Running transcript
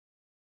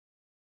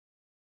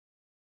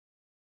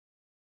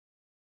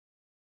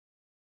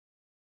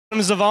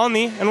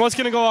Zavalny, and what's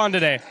going to go on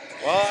today?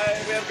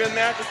 Well, we have good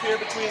matches here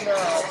between the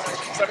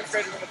 7th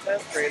graders and the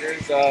 10th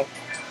graders.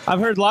 I've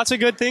heard lots of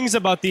good things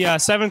about the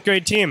 7th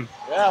grade team.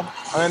 Yeah,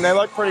 I mean, they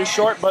look pretty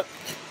short, but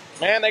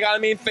man, they got a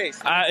mean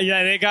face.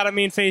 Yeah, they got a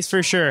mean face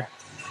for sure.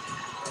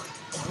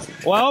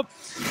 Well,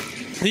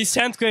 these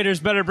 10th graders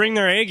better bring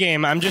their A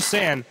game, I'm just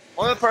saying.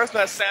 One of the person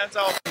that stands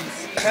out from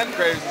 10th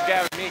graders is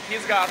Gavin Meek.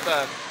 He's got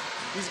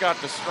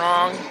the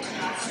strong.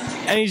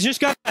 And he's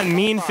just got that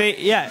mean face.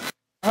 Yeah.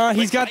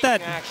 He's got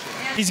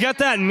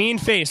that mean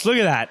face. Look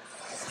at that.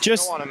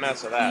 Just don't want to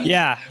mess with that.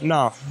 Yeah,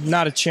 no,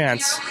 not a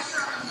chance.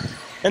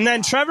 And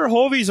then Trevor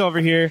Hovey's over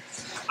here.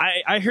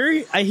 I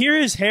hear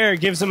his hair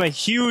gives him a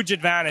huge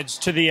advantage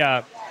to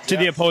the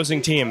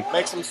opposing team.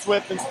 Makes him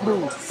swift and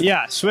smooth.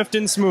 Yeah, swift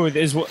and smooth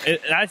is.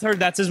 I've heard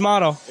that's his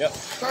motto. Yep.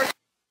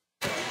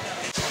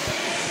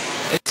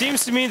 It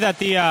seems to me that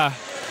the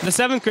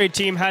 7th grade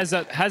team has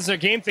their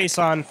game face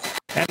on,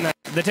 and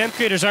the 10th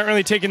graders aren't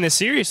really taking this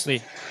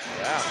seriously.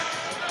 Yeah.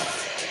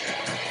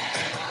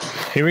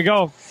 Here we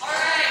go.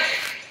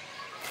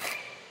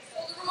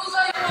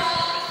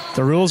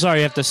 The rules are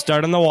you have to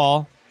start on the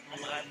wall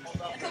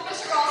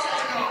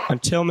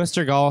until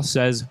Mr. Gall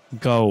says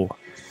go.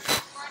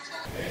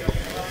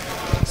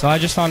 So I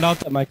just found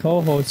out that my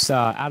co-host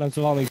Adam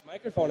Zavalny's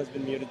microphone has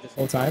been muted this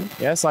whole time.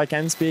 Yes, I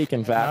can speak,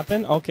 in fact. Not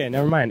been? Okay,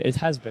 never mind. It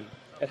has been.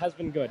 It has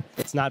been good.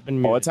 It's not been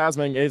muted. Oh, it has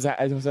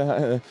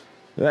been.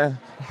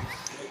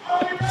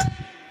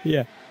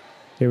 Yeah.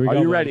 Here we go. Are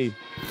you ready?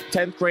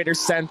 10th graders,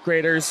 10th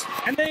graders.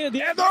 And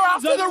they're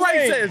off to the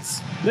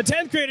races. The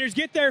 10th graders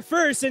get there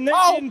first, and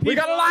then we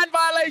got a line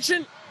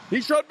violation.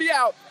 He should be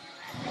out.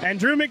 And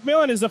Drew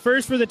McMillan is the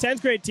first for the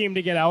 10th grade team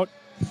to get out.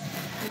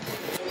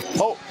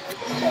 Oh.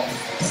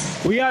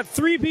 We got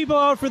 3 people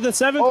out for the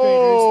 7th graders.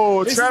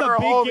 Oh, This Trevor is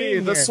a big Hovey,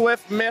 game the here.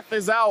 Swift myth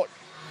is out.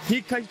 He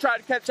tried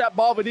to catch that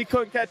ball, but he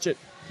couldn't catch it.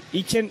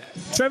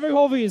 Trevor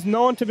Hovey is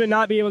known to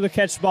not be able to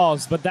catch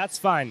balls, but that's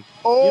fine.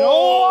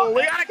 Oh,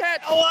 we got a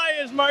catch.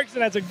 Elias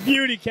Markson has a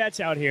beauty catch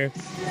out here.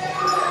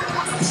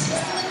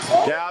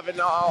 Gavin,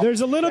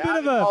 There's a little bit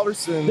of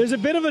Alderson. there's a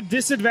bit of a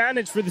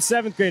disadvantage for the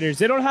 7th graders.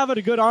 They don't have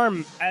a good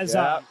arm as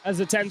the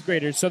 10th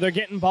graders, so they're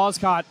getting balls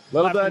caught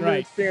little left bit and of new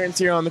right. experience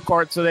here on the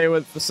court today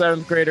with the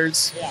 7th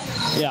graders.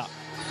 Yeah.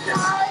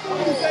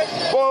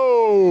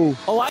 Whoa!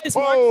 Elias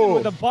Markson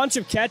with a bunch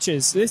of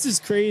catches. This is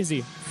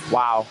crazy.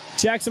 Wow.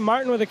 Jackson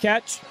Martin with a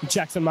catch.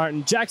 Jackson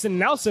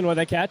Nelson with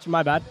a catch.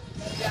 My bad.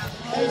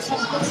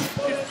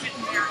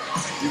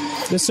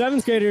 The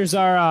 7th graders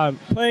are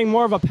playing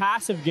more of a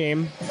passive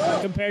game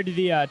compared to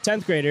the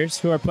 10th graders,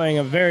 who are playing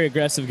a very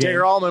aggressive game.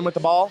 Jager Allman with the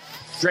ball,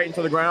 straight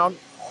into the ground.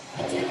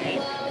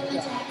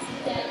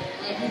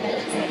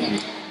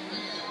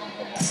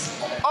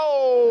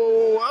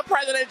 Oh, the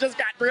president just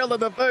got drilled in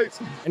the face.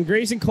 And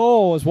Grayson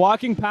Cole was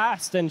walking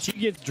past, and she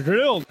gets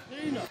drilled.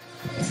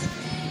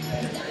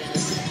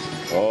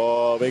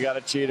 Oh, we got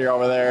a cheater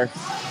over there.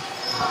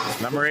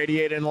 Number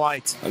 88 in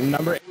white.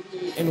 Number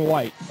 8 in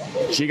white.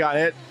 She got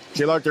hit.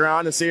 She looked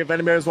around to see if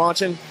anybody was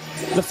watching.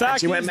 The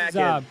fact she went is, back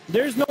in.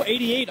 there's no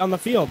 88 on the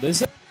field,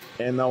 is it?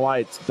 In the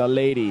white, the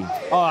lady.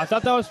 Oh, I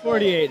thought that was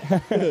 48.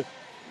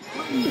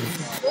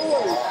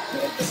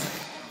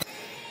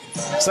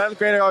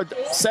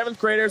 7th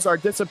graders are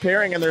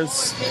disappearing, and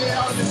there's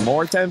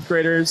more 10th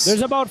graders.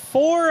 There's about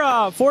four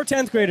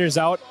 10th graders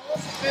out,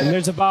 and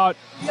there's about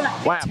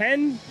Wow.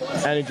 10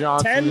 Andy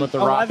Johnson with the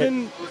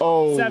 11 rocket.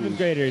 Oh, 7th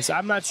graders.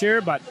 I'm not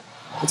sure, but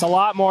it's a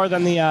lot more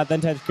than the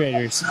 10th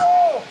graders.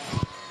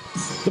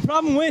 The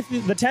problem with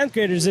the 10th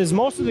graders is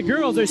most of the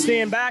girls are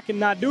staying back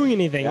and not doing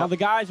anything. All the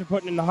guys are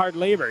putting in the hard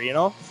labor, you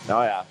know?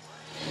 Oh, yeah.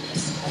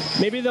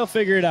 Maybe they'll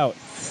figure it out.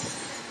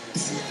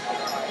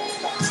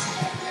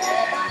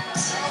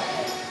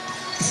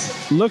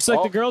 Looks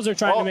like the girls are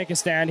trying to make a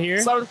stand here.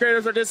 7th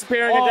graders are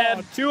disappearing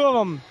again. 2 of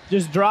them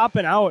just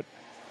dropping out.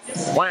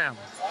 Wham.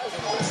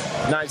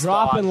 Nice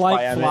Dropping dodge like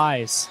by Emmett.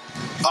 flies.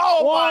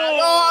 Oh, Whoa.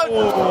 my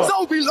God.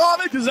 Sophie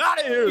Lovick is out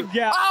of here.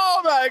 Yeah.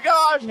 Oh, my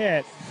gosh.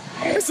 Hit.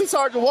 This is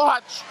hard to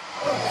watch.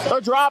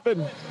 They're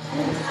dropping.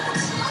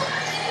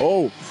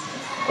 Oh.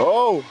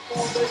 Oh.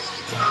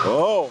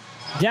 Oh.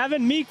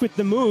 Gavin Meek with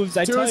the moves.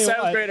 I 2 tell you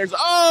 7th what. graders.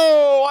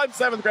 Oh, 1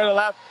 7th grader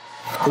left.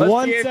 Let's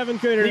One see if 7th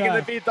grader He can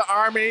left. defeat the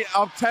army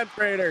of 10th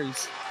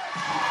graders.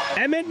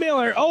 Emmett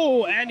Miller.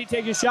 Oh, and he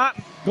takes a shot.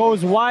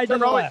 Goes wide to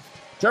the left.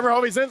 Trevor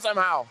Hovey's in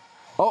somehow.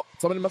 Oh,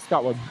 somebody must have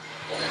got one.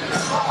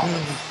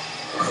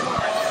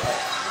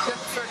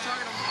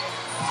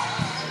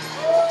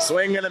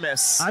 Swing and a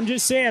miss. I'm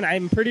just saying,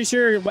 I'm pretty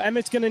sure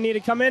Emmett's going to need to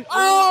come in.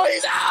 Oh,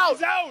 he's out!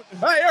 He's out!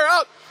 Hey, you're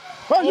out!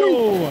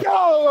 Oh.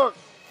 Oh.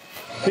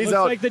 He's Looks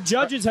out. like the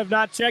judges have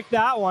not checked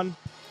that one.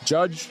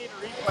 Judge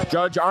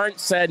Arndt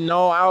said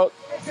no out.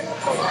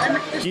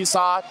 He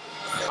saw it.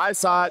 I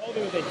saw it.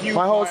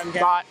 My host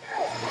saw it.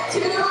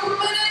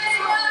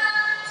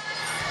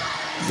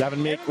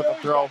 Devin Meek with the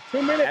throw.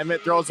 2 minutes.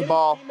 Emmett throws the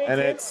ball,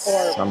 and it's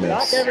a miss.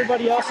 Knock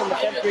everybody else on the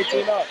 10th grade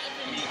team out.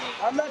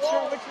 I'm not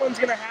sure which one's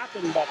going to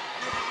happen, but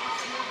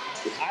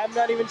I'm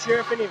not even sure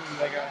if any of them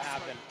are going to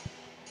happen.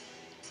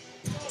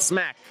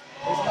 Smack.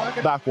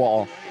 back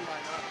wall.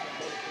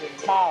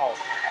 Cow.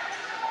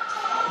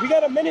 We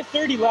got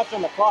 1:30 left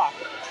on the clock.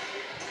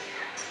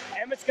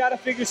 Emmett's got to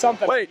figure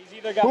something out. Wait, He's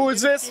either got who to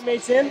is get his this?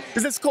 teammates in.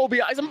 Is this Kobe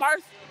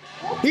Eisenbarth?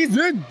 He's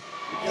in.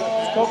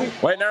 Kobe?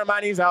 Wait, never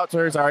mind. He's out,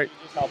 sir. Sorry.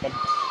 Just helping.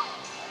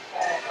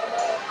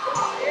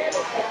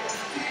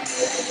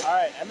 All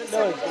right, Emmett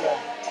Miller's gonna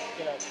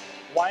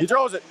wind He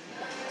throws it.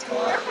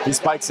 He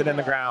spikes it in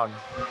the ground.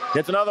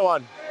 Gets another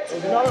one.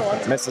 There's another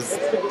one. Misses.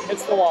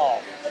 Hits the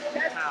wall.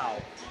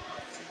 Pow.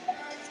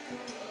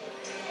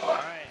 All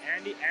right,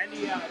 Andy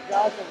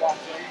Johnson walks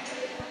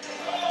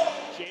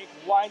in. Jake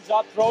winds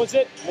up, throws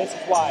it, misses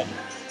wide.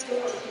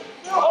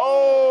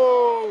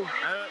 Oh!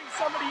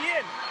 Somebody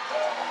in.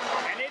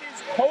 And it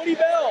is Cody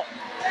Bell.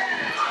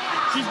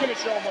 She's going to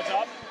show him what's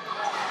up.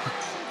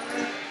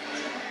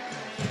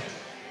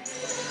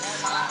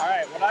 All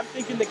right, what I'm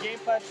thinking the game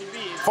plan should be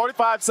is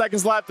 45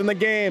 seconds left in the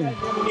game. you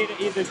guys need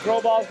to either throw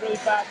balls really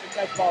fast or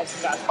catch balls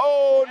fast.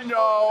 Oh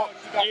no!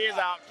 He's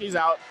out. He's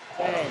out.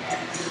 Dang.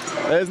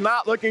 It is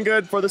not looking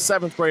good for the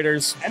 7th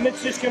graders. And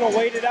it's just going to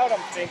wait it out, I'm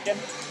thinking.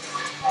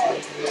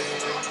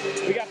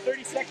 We got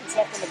 30 seconds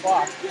left on the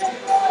clock.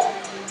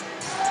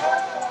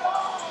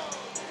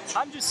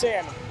 I'm just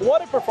saying,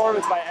 what a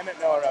performance by Emmett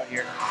Miller out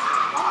here.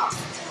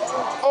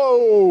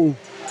 Oh!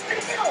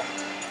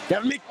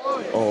 Kevin Meek.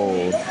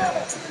 Oh.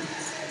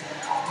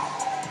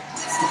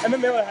 Emmett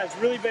Miller has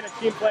really been a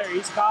team player.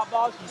 He's caught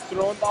balls, he's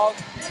throwing balls.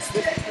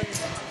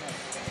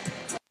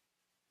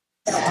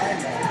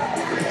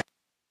 10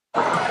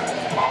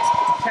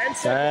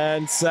 seconds.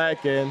 10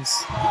 seconds.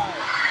 5,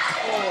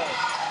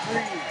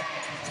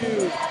 4, 3,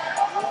 2, 1.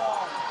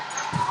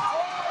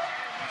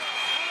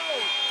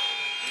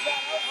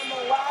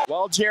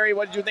 Well, Jerry,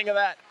 what did you think of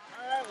that?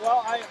 All right,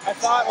 well, I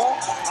thought,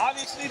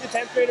 obviously the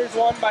 10th graders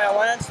won by a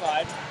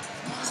landslide.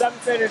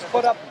 7th graders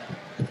put up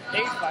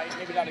a fight,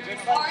 maybe not a good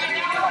fight.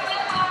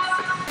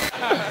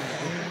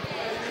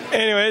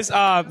 Anyways,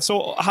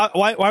 so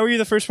why were you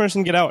the first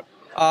person to get out?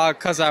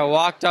 Cause I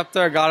walked up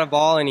there, got a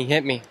ball, and he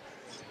hit me.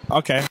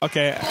 Okay,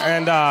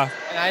 and I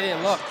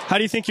didn't look. how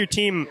do you think your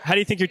team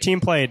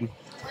played?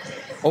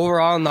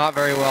 Overall, not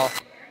very well.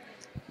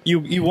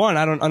 You won.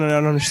 I don't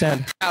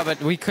understand. Yeah,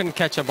 but we couldn't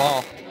catch a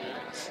ball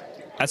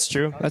That's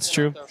true. That's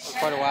true. for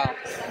quite a while.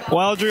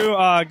 Well, Drew,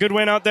 good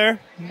win out there.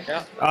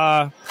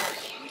 Yeah.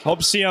 Hope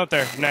to see you out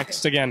there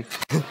next again.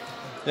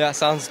 Yeah,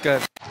 sounds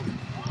good.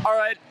 All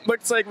right,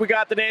 looks like we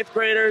got the 8th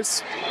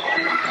graders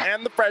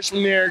and the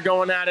freshmen here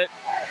going at it.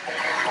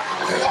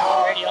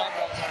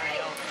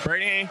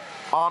 Brady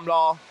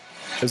Omdahl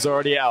is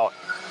already out.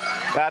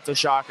 That's a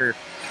shocker.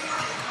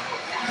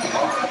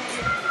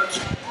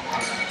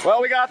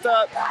 Well, we got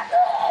the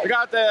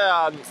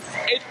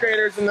 8th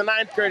graders and the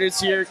 9th graders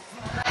here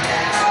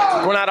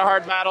going at a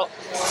hard battle.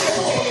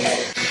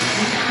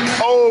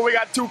 Oh, we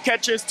got 2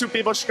 catches. 2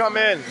 people should come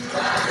in.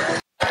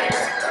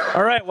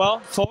 All right, well,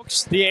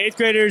 folks, the 8th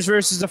graders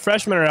versus the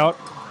freshmen are out.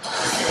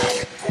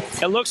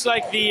 It looks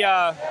like the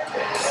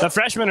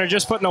freshmen are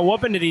just putting a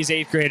whoop into these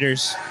 8th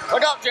graders.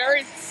 Look out,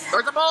 Jerry.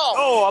 There's the ball.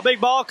 Oh, a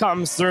big ball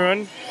comes through.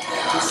 And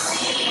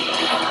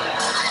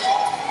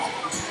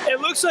it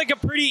looks like a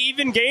pretty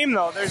even game,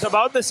 though. There's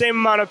about the same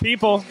amount of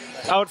people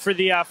out for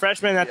the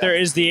freshmen that there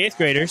is the 8th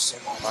graders.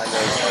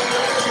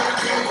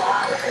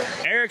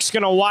 Eric's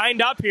going to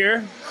wind up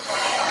here.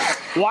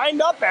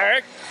 Wind up,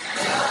 Eric.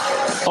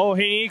 Oh,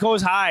 he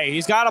goes high.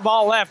 He's got a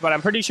ball left, but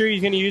I'm pretty sure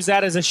he's going to use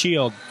that as a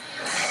shield.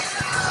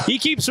 He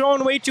keeps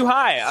throwing way too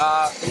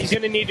high. He's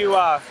going to need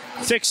to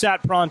fix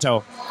that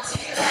pronto.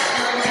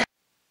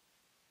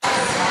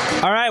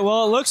 All right,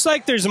 well, it looks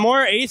like there's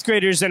more 8th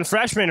graders than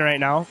freshmen right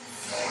now,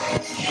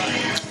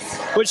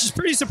 which is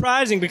pretty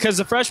surprising because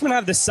the freshmen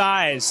have the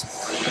size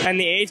and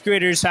the 8th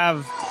graders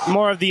have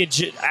more of the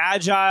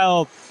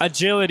agile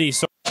agility.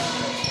 So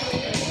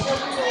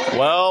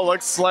Well,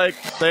 looks like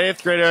the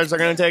 8th graders are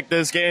going to take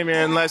this game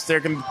here unless they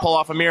can pull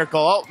off a miracle.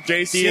 Oh,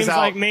 JC is seems out.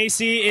 like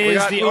Macy We is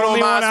got the Uno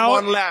only one Mas, out,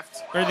 one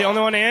left. or the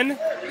only one in.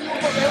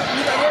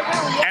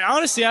 And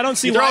honestly, I don't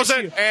see He why throws she...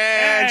 it,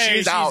 and Hey,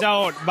 she's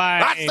out. by...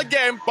 That's the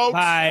game, folks.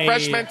 by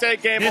Freshmen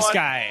take game this 1.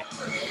 guy.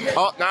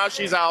 Oh, now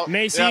she's out.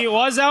 Macy Yep.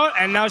 was out,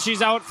 and now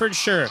she's out for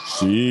sure.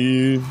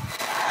 She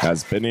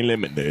has been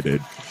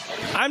eliminated.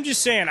 I'm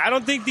just saying, I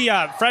don't think the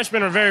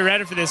freshmen are very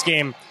ready for this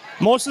game.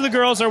 Most of the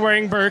girls are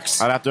wearing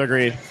Birks, I'd have to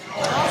agree.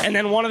 and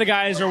then one of the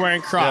guys are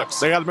wearing Yep. Crocs.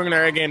 They got to bring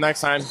their A game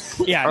next time.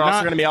 Yeah, or else not-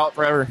 they're going to be out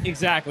forever.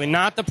 Exactly,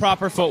 not the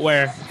proper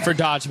footwear for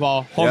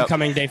dodgeball,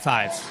 homecoming day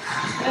 5.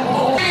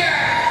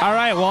 All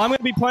right, well, I'm going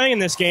to be playing in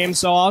this game,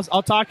 so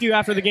I'll talk to you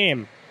after the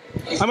game.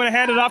 I'm going to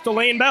hand it off to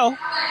Lane Bell.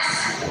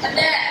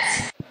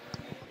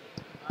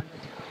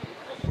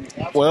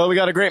 Well, we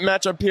got a great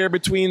matchup here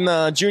between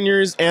the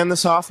juniors and the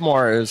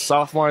sophomores.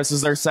 Sophomores, this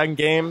is their 2nd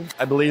game.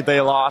 I believe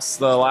they lost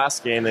the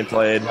last game they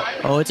played.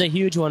 Oh, it's a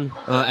huge one,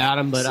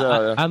 Adam, but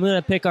So- I'm going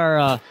to pick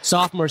our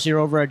sophomores here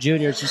over our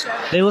juniors.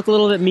 They look a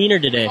little bit meaner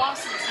today.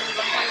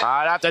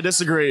 I'd have to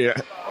disagree.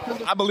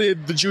 I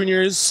believe the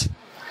juniors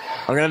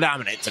are going to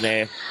dominate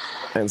today,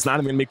 and it's not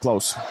even going to be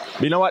close.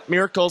 But you know what?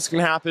 Miracles can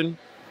happen,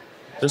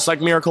 just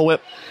like Miracle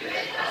Whip.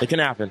 It can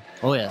happen.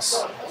 Oh,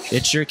 yes.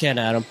 It sure can,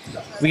 Adam.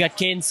 We got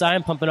Caden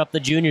Simon pumping up the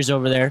juniors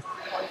over there.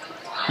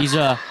 He's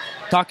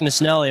talking to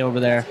Snelly over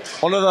there.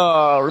 One of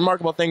the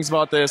remarkable things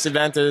about this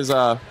event is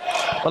one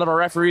of our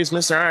referees,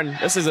 Mr. Arn.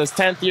 This is his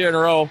 10th year in a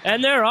row.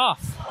 And they're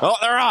off. Oh,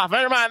 they're off.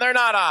 Never mind, they're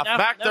not off.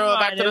 Back to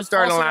the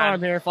starting false line.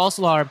 alarm here. False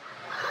alarm.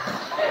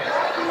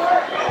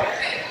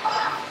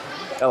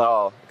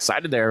 Hello.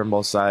 Excited there on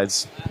both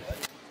sides.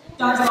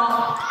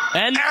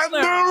 And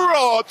they're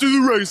off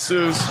to the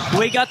races.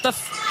 we got the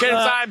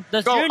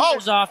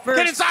juniors off first.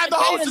 Get inside. The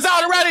host is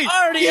out already.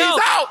 He's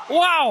out.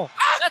 Wow.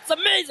 That's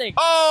amazing.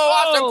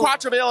 Oh,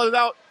 Austin Quattreville is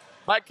out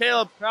by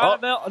Caleb.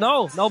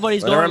 No,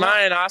 nobody's Never going.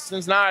 mind.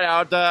 Austin's not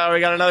out. We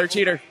got another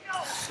cheater.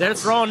 They're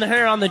throwing the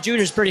hair on the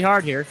juniors pretty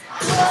hard here.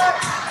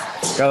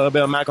 Got a little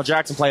bit of Michael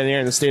Jackson playing here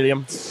in the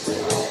stadium.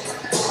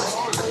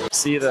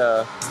 See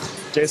the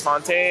Jace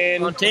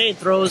Fontaine. Fontaine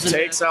throws and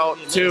takes out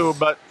 2,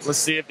 but let's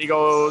see if he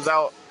goes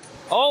out.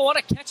 Oh, what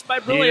a catch by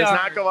Brilliard. He does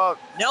not go out.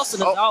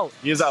 Nelson is out.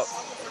 He is out.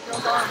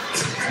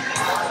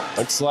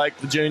 Looks like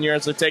the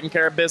juniors are taking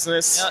care of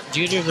business. Yeah,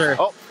 juniors are.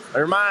 Oh,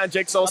 never mind.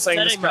 Jake Olsen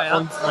just got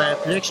one. My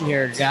prediction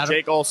here, Adam.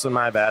 Jake Olsen,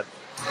 my bad.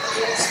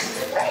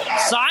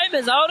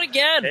 Simon's out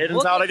again.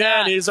 Hayden's out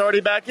again. He's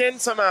already back in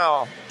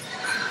somehow.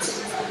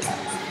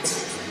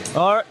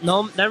 Or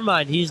no, never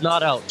mind. He's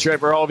not out.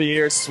 Trevor Hovey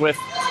here, Swift.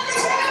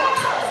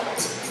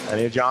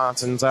 And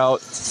Johnson's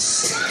out.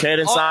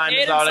 Caden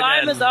Simon's out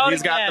again.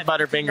 He's got the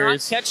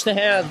butterfingers. Catch the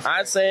hand.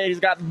 I'd say he's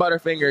got the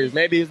butterfingers.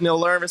 Maybe he's a little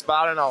nervous, but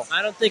I don't know.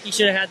 I don't think he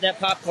should have had that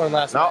popcorn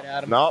last night,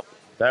 Adam. Nope.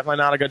 Definitely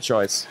not a good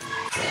choice.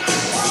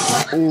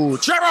 Ooh,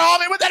 Trevor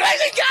Hovey with an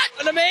amazing catch!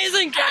 An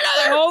amazing catch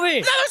by Hovey.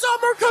 Another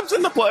sophomore comes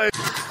into play.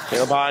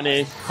 Caleb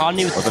Hodney.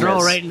 Hodney with the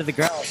throw right into the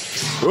ground.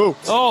 Ooh.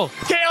 Oh.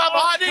 Caleb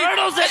Hodney.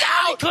 Turtles is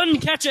out. He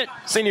couldn't catch it.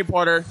 Senior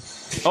Porter.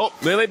 Oh,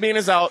 Lily Bean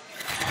is out.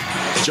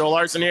 Joe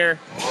Larson here.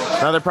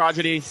 Another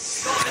prodigy.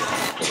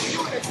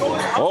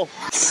 Oh,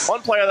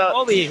 one player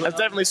that's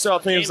definitely still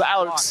up to me is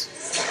Alex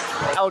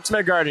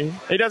Midgarden.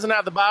 He doesn't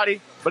have the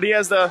body, but he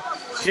has the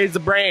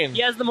brain.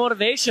 He has the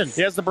motivation.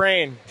 He has the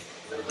brain.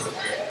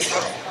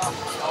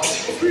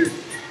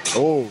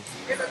 Oh.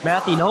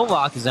 Matthew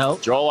Novak is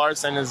out. Joel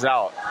Larson is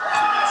out.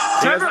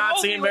 He does not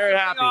seem very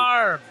happy.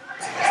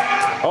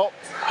 Oh.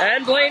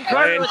 And Blaine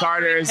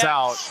Carter is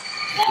out.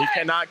 He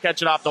cannot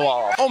catch it off the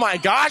wall. Oh my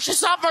gosh, the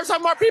sophomores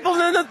have more people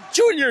than the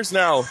juniors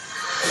now.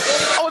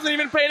 I wasn't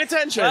even paying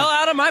attention. Well,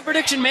 Adam, my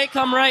prediction may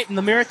come right, and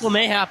the miracle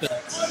may happen.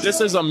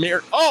 This is a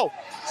miracle. Oh!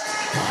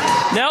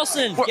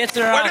 Nelson gets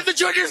there. Where did the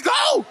juniors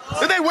go?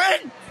 Did they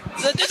win?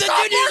 The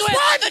juniors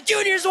won. The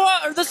juniors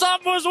won. Or the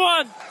sophomores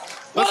won.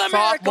 The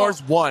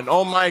sophomores won.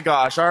 Oh my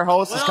gosh. Our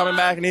host is coming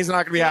back, and he's not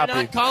going to be happy. Did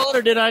I not call it,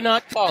 or did I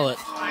not call it?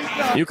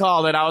 You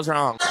called it. I was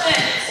wrong.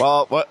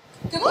 Well,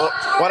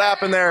 what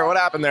happened there? What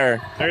happened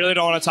there? I really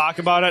don't want to talk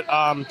about it.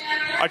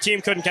 Our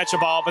team couldn't catch a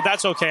ball, but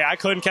that's okay. I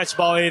couldn't catch the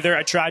ball either.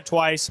 I tried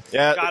twice.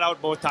 Yeah, got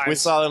out both times. We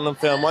saw it on the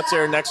film. What's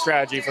your next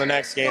strategy for the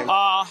next game?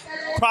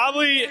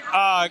 Probably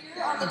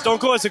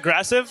don't go as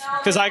aggressive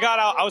because I got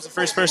out. I was the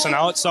first person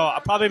out, so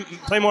I'll probably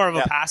play more of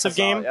a passive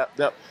game.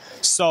 Yep.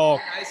 So,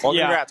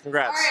 well,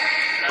 congrats.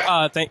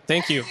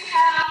 Thank you.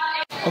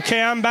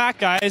 Okay, I'm back,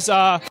 guys.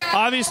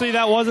 Obviously,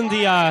 that wasn't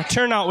the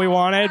turnout we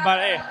wanted, but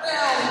hey,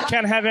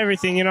 can't have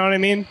everything, you know what I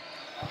mean?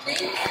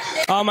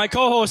 My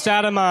co-host,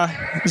 Adam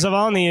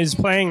Zavalny, is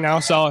playing now,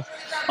 so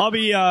I'll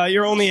be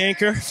your only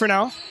anchor for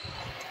now.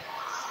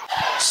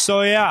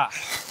 So, yeah.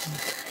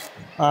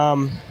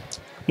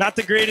 Not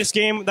the greatest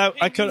game that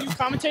I could...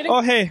 Commentating?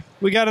 Oh, hey,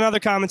 we got another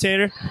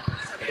commentator.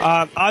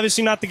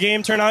 Obviously, not the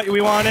game turnout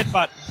we wanted,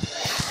 but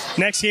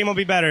next game will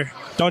be better.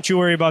 Don't you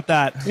worry about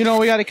that. You know,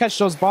 we got to catch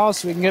those balls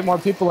so we can get more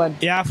people in.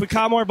 Yeah, if we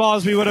caught more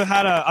balls, we would have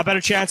had a better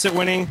chance at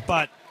winning.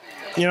 But,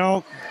 you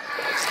know,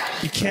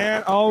 you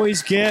can't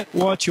always get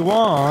what you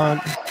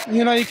want.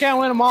 You know, you can't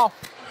win them all.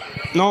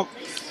 Nope.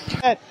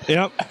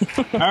 Yep.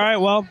 All right,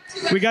 well,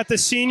 we got the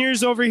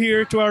seniors over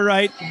here to our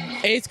right.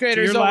 8th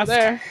graders over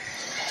there.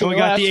 And we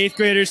got the 8th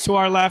graders to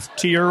our left,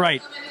 to your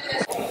right.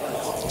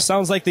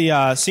 Sounds like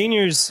the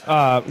seniors'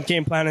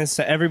 game plan is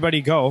to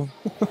everybody go,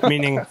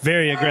 meaning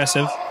very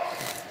aggressive.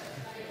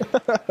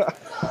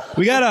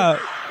 We got a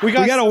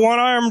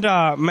one-armed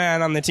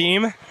man on the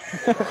team.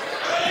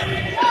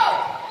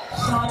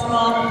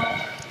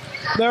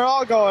 They're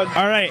all going.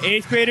 All right,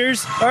 8th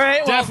graders. All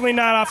right, definitely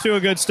not off to a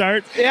good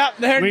start. Yep,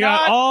 they're we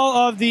not. got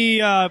all of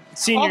the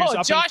seniors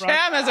up Josh in front.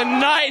 Ham has a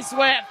nice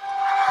whip.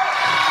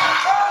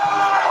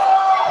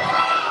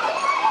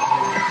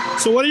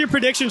 So what are your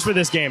predictions for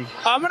this game?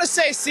 I'm going to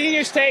say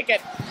seniors take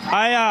it. Big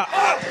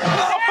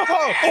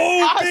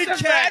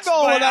catch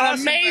with an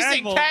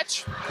amazing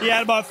catch. He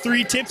had about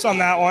 3 tips on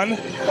that one.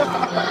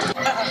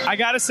 I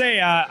got to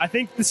say, I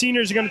think the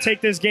seniors are going to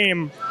take this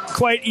game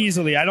quite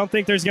easily. I don't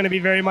think there's going to be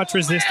very much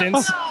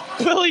resistance.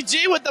 Willie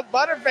G with the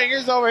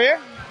butterfingers over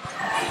here.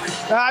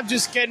 I'm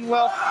just kidding,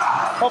 Will.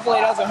 Hopefully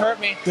it doesn't hurt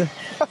me.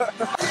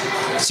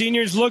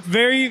 Seniors look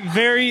very,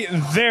 very,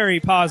 very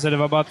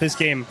positive about this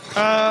game.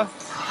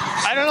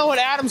 I don't know what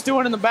Adam's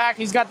doing in the back.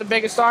 He's got the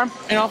biggest arm,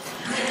 you know.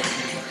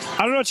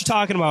 I don't know what you're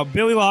talking about.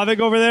 Billy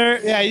Lovick over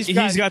there. Yeah,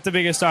 he's got the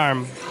biggest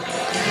arm.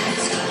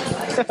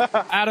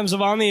 Adam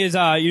Zavalny is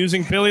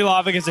using Billy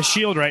Lovick as a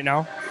shield right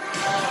now.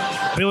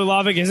 Billy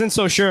Lovick isn't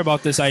so sure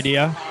about this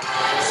idea.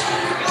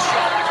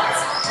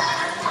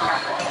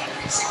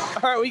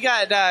 All right, we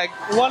got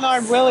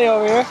one-armed Willie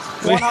over here.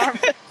 One arm.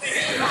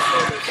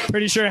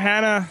 Pretty sure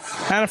Hannah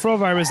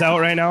Frovarm is out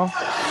right now.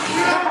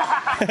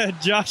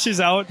 Josh is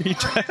out. He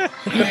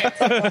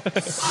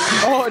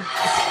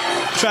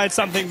tried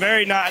something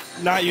very not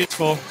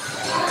useful.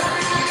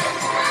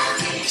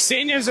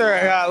 Seniors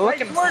are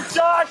looking. Nice work,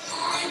 Josh.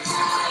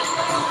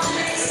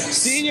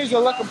 Seniors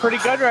are looking pretty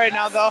good right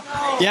now, though.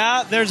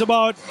 Yeah, there's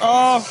about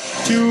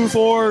 2,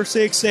 4,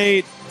 6,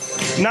 8,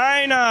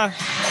 9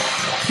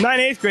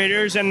 eighth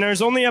graders, and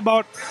there's only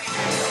about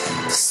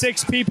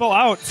 6 people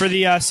out for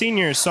the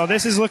seniors. So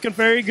this is looking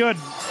very good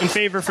in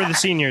favor for the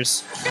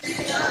seniors.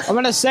 I'm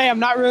gonna say I'm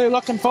not really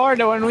looking forward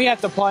to when we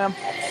have to play them.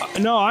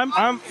 No,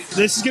 I'm.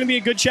 This is gonna be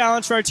a good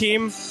challenge for our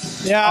team.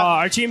 Yeah,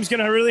 our team's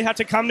gonna really have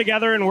to come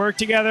together and work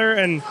together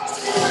and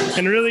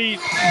really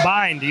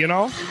bind. You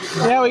know.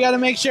 Yeah, we got to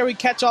make sure we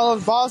catch all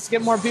those balls to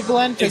get more people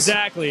in.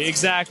 Exactly.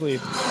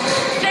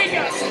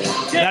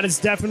 That is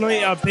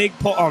definitely a big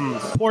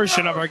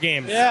portion of our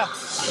game. Yeah.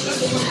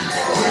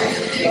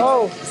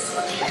 Oh.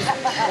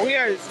 We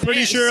are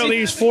pretty sure at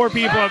least 4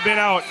 people have been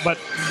out, but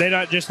they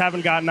just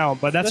haven't gotten out.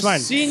 But that's fine.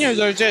 Seniors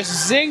are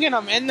just zinging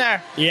them in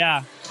there.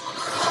 Yeah.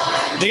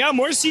 They got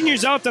more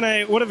seniors out than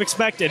I would have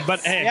expected,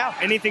 but hey,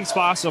 anything's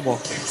possible.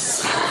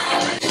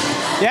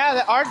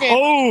 Yeah, our game.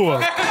 Oh!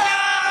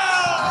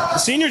 The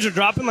seniors are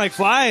dropping like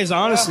flies,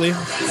 honestly.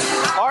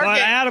 Yeah. But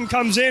Adam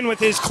comes in with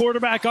his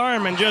quarterback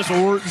arm and just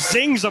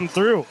zings them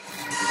through.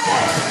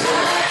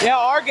 Yeah,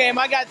 our game,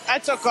 I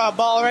took a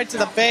ball right to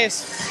the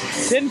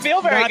face. Didn't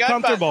feel very good.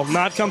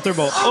 Not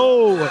comfortable.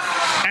 Oh,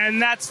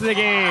 and that's the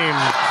game.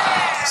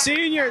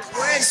 Seniors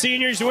win.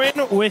 Seniors win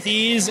with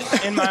ease,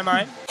 in my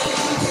mind.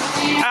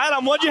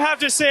 Adam, what'd you have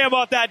to say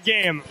about that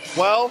game?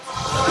 Well,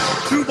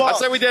 2 balls. I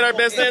said we did our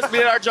business, we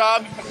did our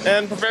job,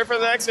 and prepare for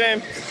the next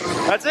game.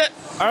 That's it.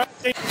 All right.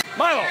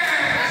 Milo,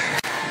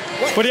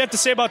 what do you have to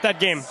say about that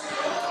game?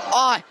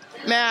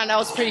 Man, that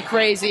was pretty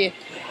crazy.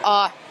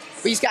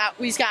 We just got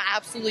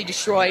absolutely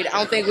destroyed. I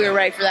don't think we were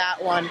ready for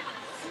that one.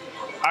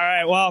 All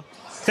right, well,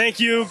 thank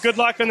you. Good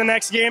luck in the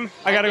next game.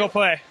 I got to go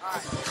play.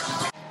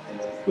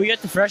 We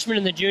got the freshmen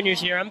and the juniors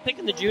here. I'm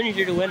picking the juniors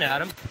here to win,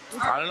 Adam.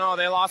 I don't know.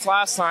 They lost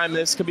last time.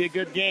 This could be a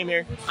good game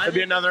here. Could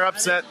be another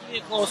upset. Could be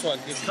a close one.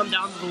 It's come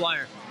down to the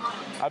wire.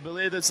 I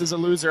believe this is a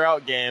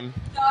loser-out game.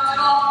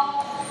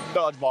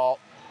 Dodgeball.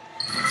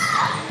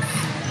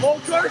 Oh,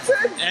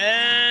 Carson!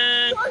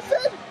 And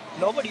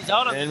nobody's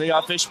out. And we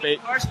got fish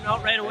bait. Carson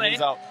out right away.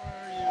 He's out.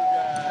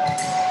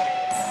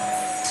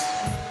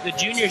 The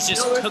juniors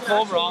just took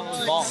over all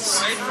those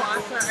balls.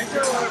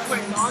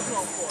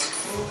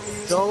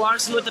 Joe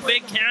Larson with the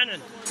big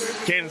cannon.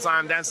 Caden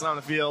Simon dancing on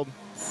the field.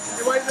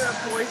 It might have been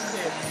a boys'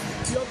 game.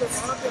 You have to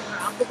run up and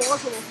grab the ball,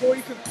 so before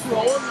you can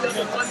throw them, you have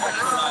to run back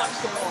and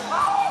touch the ball.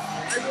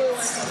 I really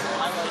like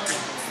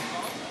that.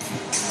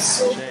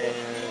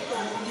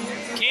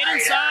 Caden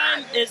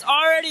Simon is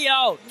already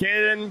out.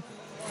 Caden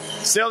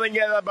still didn't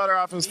get that butter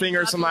off his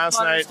fingers from last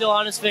night. Still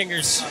on his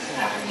fingers.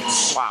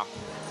 Wow.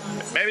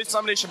 Maybe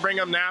somebody should bring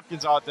up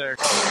napkins out there.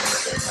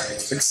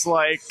 Looks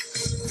like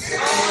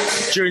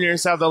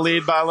juniors have the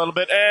lead by a little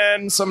bit,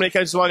 and somebody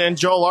catches one, and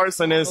Joe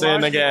Larson is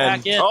in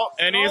again. Oh,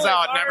 and he's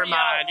out. Never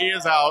mind. He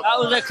is out. That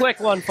was a quick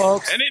one,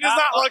 folks. And he does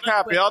not look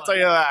happy, I'll tell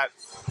you that.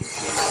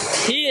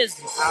 He is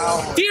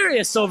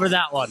furious over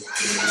that one.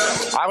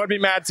 I would be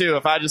mad too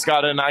if I just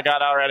got in and I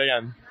got out right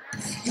again.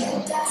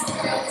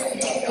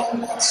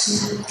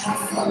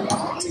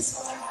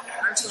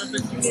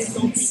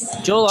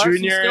 Joe Larson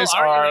juniors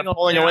are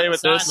pulling away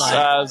with this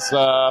as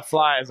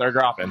flies are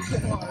dropping.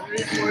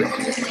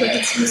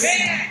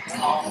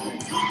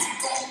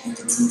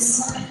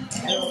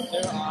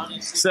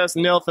 Seth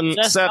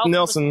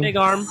Nilsson big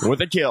arm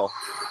with a kill.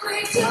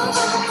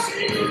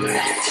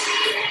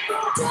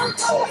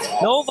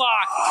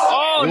 Novak.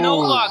 Oh, ooh.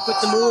 Novak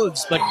with the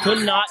moves, but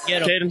could not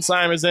get him. Caden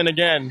Simon is in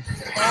again.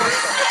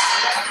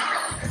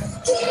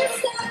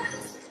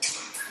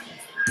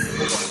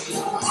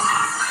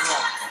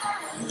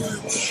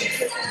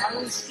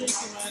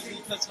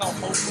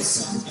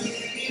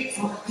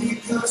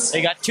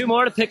 They got 2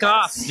 more to pick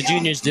off, the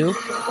juniors do.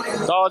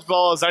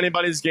 Dodgeball is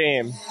anybody's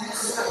game.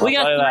 We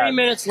got 3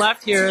 minutes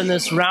left here in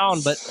this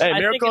round, but hey,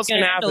 miracles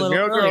can happen.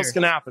 Miracles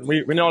can happen.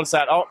 We noticed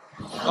that. Oh,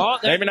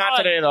 maybe not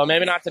today, though.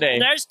 Maybe not today.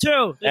 There's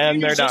 2.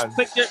 And they're done.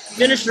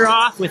 Finished her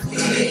off with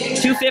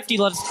 2:50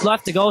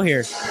 left to go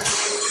here.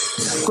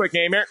 Quick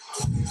game here.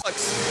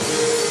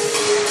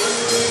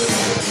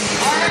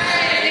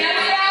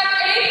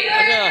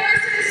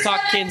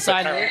 Talk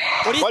inside.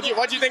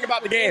 What'd you think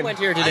about the game? I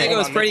think it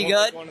was pretty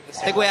good. I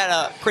think we had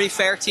a pretty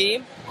fair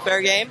team,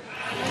 fair game.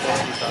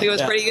 I think it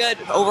was pretty good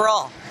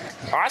overall.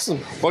 Awesome.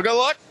 Well, good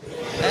luck.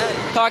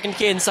 Talking to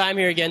Caden Simon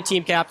here again,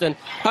 team captain.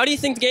 How do you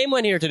think the game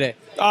went here today?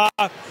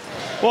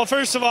 Well,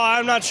 first of all,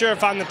 I'm not sure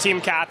if I'm the team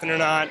captain or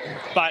not.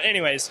 But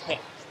anyways,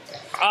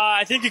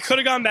 I think it could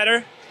have gone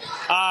better.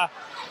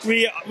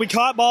 We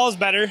caught balls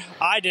better.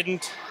 I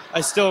didn't.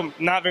 I still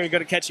not very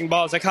good at catching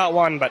balls. I caught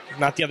one, but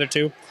not the other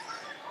two.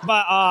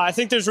 But I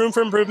think there's room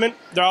for improvement.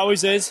 There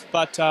always is.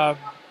 But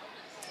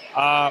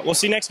we'll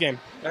see next game.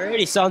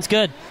 Alrighty, sounds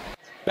good.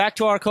 Back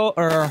to our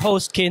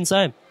host, Caden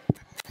Syme.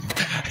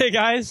 Hey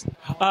guys.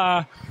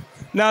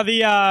 Now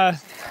the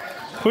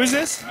who's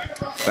this?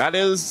 That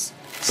is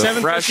the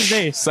Seventh fresh versus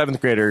eighth. 7th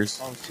graders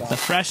The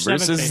fresh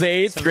versus the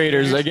 8th seventh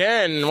graders.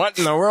 Again, what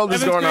in the world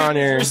is going on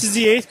here? Versus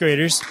the 8th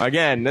graders.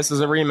 Again, this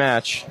is a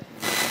rematch.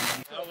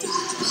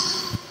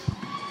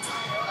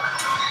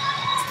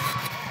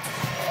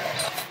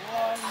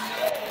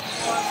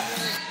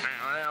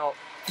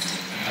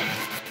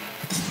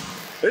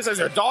 This is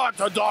a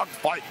dog-to-dog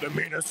fight, the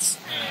meanest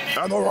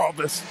and the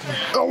roughest.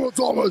 Ella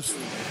Thomas.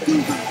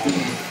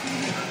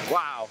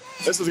 Wow,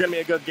 this is going to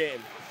be a good game.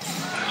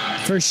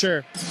 For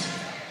sure.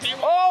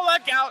 Oh,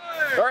 look out.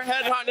 They're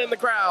headhunting in the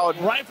crowd.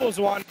 Rifles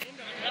won.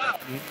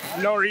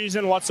 No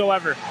reason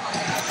whatsoever.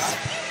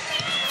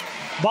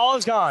 Ball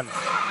is gone.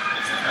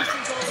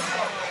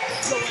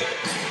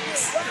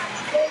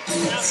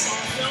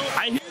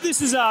 I hear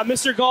this is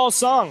Mr. Gall's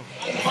song.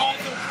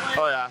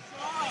 Oh, yeah.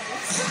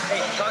 Hey,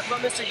 talk about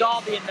Mr.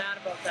 Gall being mad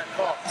about that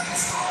call.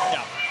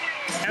 Yeah.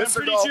 And I'm Mr.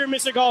 pretty Gall. sure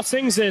Mr. Gall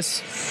sings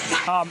this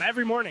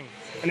every morning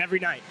and every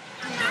night.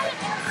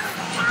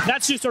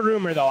 That's just a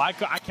rumor, though. I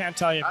can't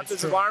tell you if That's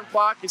it's his true. alarm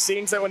clock. He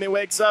sings it when he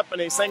wakes up,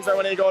 and he sings it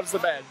when he goes to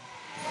bed.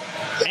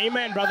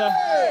 Amen, brother.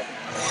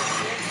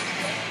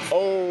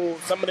 Oh,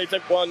 somebody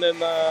took one in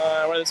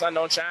where the sun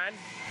don't shine.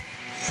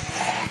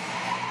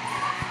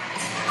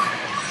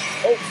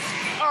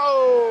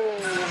 Oh!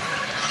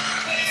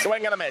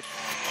 Swing and a miss.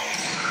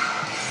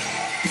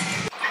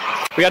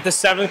 We got the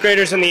 7th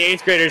graders and the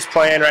 8th graders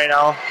playing right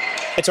now.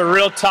 It's a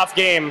real tough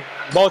game.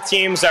 Both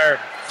teams are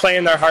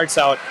playing their hearts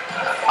out.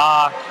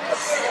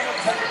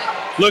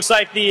 Looks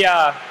like the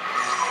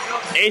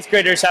 8th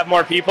graders have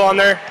more people on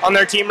their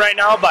team right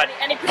now, but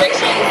Any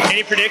predictions?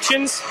 any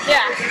predictions?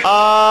 Yeah.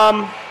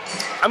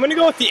 I'm gonna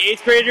go with the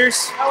 8th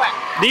graders. Okay.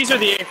 These are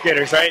the 8th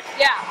graders, right?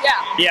 Yeah.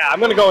 Yeah,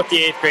 I'm gonna go with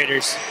the 8th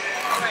graders.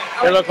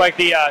 They look like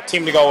the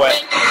team to go with.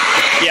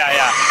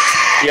 Yeah.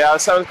 Yeah, the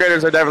 7th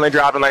graders are definitely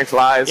dropping like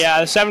flies.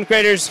 Yeah, the 7th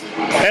graders.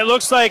 It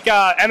looks like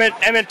Emmett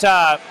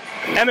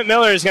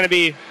Miller is going to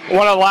be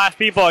one of the last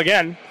people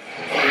again.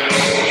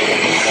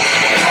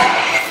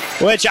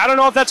 Which I don't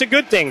know if that's a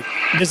good thing.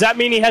 Does that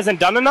mean he hasn't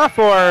done enough,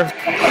 or?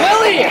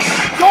 Lily,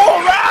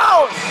 go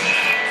around!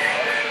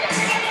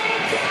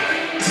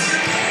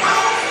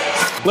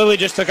 Lily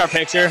just took our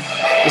picture.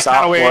 It's That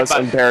kind of weird, was but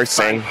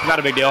embarrassing. not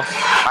a big deal.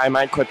 I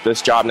might quit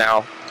this job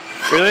now.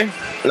 Really?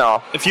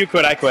 No. If you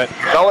quit, I quit.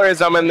 The only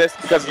reason I'm in this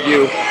is because of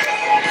you.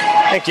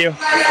 Thank you.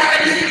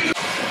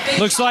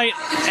 Looks like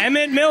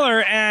Emmett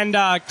Miller and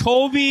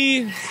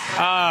Colby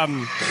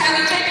Pashong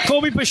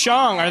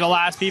are the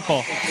last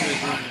people.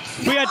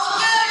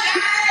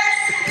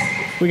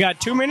 We got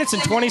 2 minutes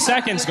and 20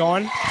 seconds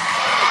going.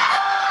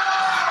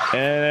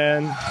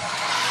 And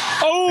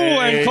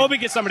and Colby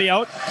gets somebody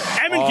out.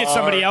 Emmett gets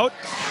somebody out.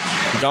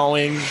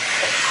 Going,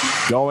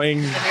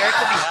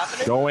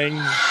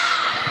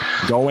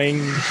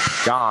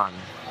 gone.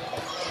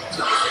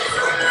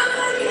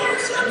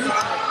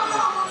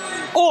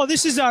 Oh,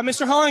 this is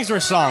Mr.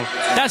 Hollingsworth's song.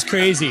 That's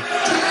crazy.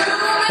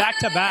 Back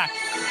to back.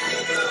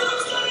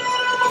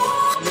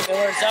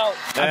 Miller's out.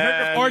 I've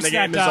heard reports the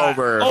game that is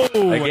over. Oh,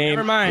 The game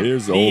never mind.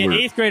 is the over.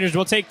 8th graders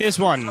will take this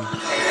one.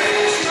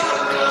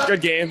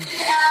 Good game.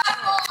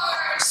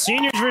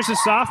 Seniors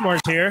versus sophomores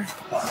here.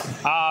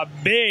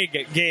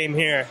 Big game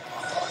here.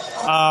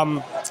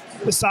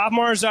 The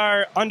sophomores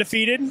are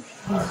undefeated,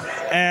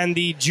 and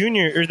the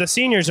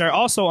seniors are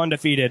also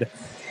undefeated.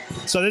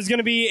 So this is going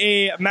to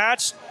be a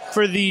match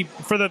for the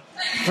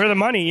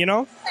money, you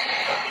know.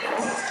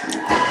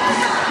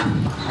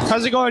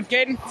 How's it going,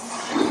 Caden?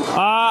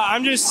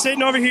 I'm just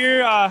sitting over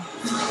here.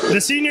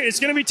 It's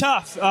going to be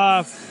tough.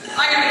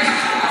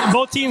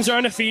 Both teams are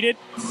undefeated.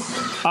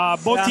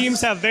 Both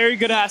teams have very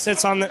good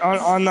assets on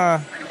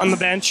the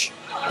bench,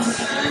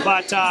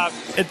 but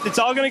it's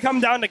all going to come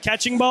down to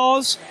catching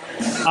balls,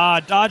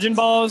 dodging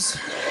balls,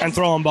 and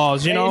throwing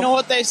balls. You know. You know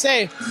what they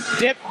say: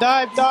 dip,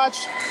 dive, dodge,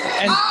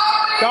 and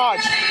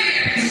dodge.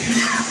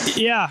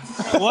 Yeah.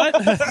 What?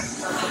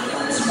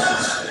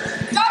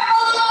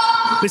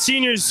 The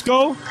seniors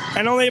go,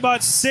 and only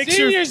about six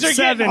Seniors or are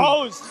seven. getting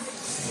hosed.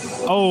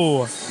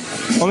 Oh,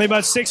 only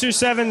about 6 or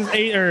 7,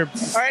 8 or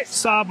All right.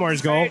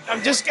 sophomores go.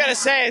 I'm just gonna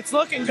say it's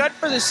looking good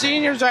for the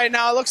seniors right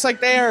now. It looks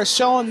like they are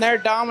showing their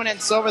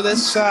dominance over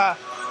this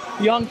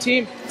young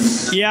team.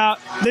 Yeah,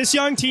 this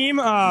young team.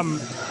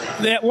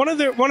 One of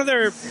their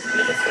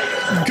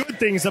good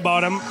things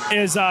about them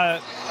is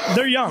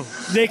they're young.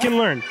 They can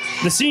learn.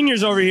 The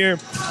seniors over here,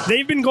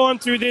 they've been going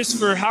through this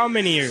for how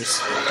many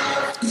years?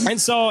 And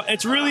so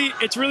it's really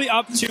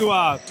up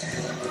to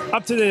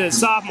the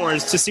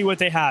sophomores to see what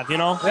they have. You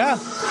know. Yeah.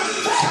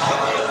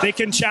 They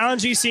can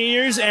challenge these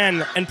seniors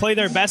and play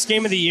their best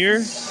game of the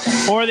year,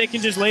 or they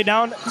can just lay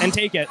down and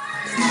take it.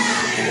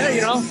 Yeah,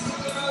 you know.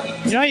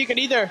 You know, you can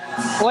either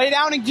lay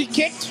down and get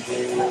kicked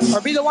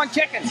or be the one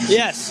kicking.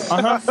 Yes. You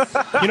know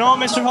what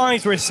Mr.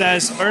 Hollingsworth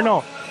says, or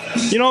no?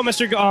 You know what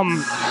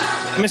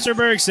Mr.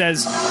 Berg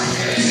says?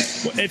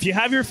 If you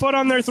have your foot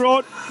on their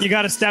throat, you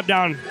got to step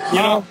down. You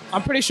know?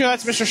 I'm pretty sure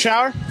that's Mr.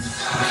 Shower.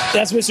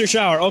 That's Mr.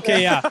 Shower.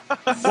 Okay, yeah.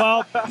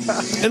 Well,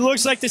 it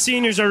looks like the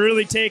seniors are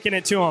really taking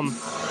it to him.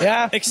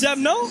 Yeah. Except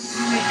no.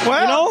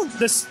 Well, You know,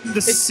 the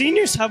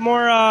seniors have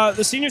more.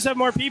 The seniors have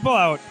more people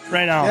out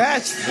right now. Yeah,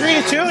 it's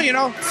 3-2. You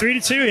know.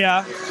 3-2.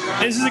 Yeah.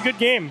 This is a good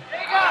game.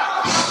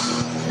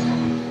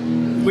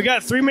 We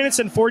got 3 minutes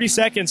and 40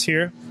 seconds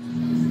here.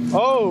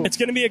 Oh. It's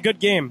going to be a good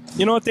game.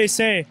 You know what they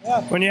say?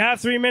 Yeah. When you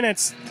have 3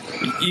 minutes,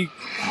 you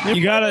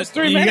those gotta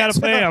 3 minutes.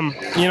 play them.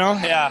 You know?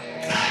 Yeah.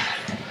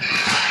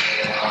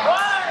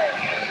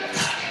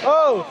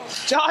 Oh,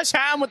 Josh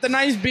Ham with the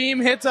nice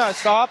beam hits a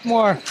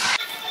sophomore.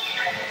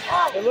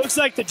 It looks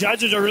like the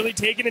judges are really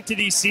taking it to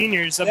these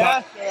seniors.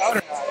 Yeah.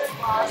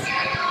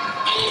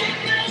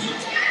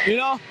 You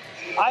know,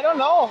 I don't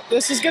know.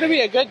 This is going to be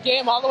a good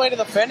game all the way to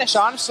the finish,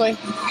 honestly.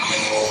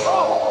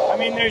 I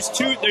mean, there's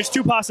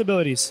two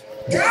possibilities.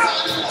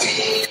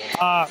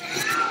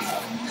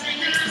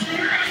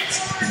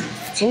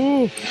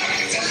 Ooh.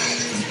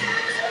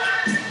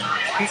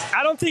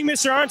 I don't think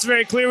Mr. Arndt's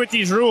very clear with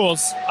these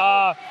rules.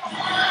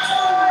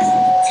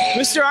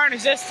 Mr. Arndt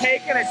is just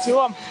taking it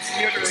to him.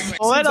 Seems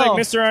like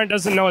Mr. Arndt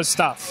doesn't know his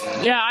stuff.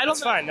 Yeah, I don't.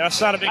 That's fine.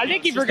 That's not a big I deal.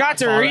 think he It's just forgot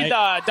to dodgeball, read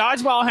right? the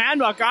dodgeball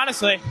handbook.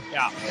 Honestly.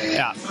 Yeah.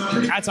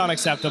 That's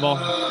unacceptable.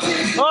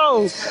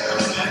 Oh,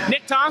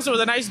 Nick Thompson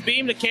with a nice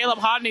beam to Caleb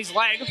Hodney's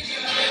leg.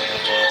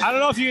 I don't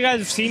know if you guys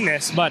have seen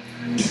this, but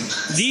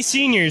these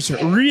seniors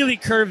really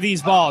curve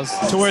these balls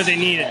to where they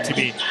need it to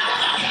be.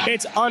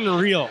 It's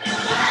unreal.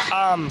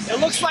 It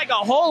looks like a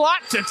whole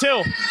lot to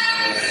two.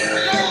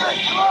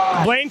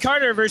 Blaine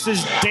Carter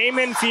versus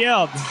Damon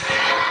Field.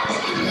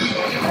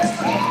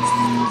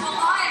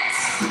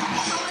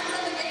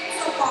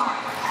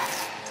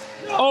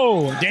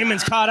 Oh,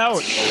 Damon's caught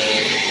out.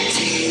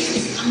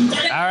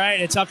 All right,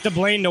 it's up to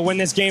Blaine to win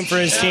this game for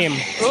his team.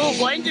 Ooh,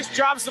 Blaine just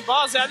drops the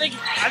balls. I think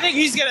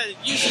he's gonna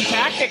use some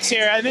tactics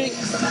here. I think.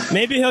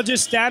 Maybe he'll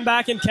just stand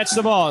back and catch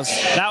the balls.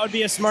 That would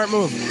be a smart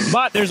move.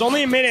 But there's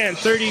only a minute and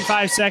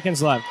 35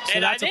 seconds left, so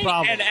And that's a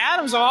problem. And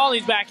Adams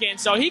O'Halley's back in,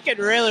 so he could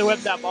really whip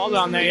that ball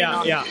down there.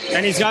 Yeah, you know? yeah.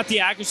 And he's got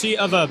the accuracy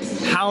of a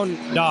hound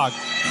dog,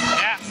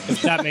 Yeah.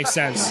 if that makes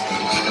sense.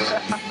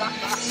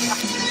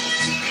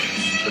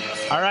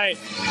 All right.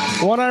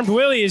 One-armed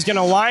Willie is going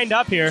to wind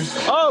up here.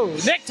 Oh,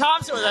 Nick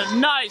Thompson with a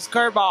nice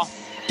curveball.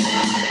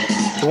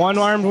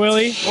 One-armed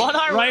Willie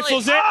One-armed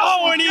rifles Willie. it.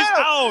 Oh, and he's no.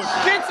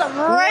 out. Gets him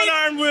right.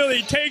 One-armed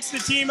Willie takes the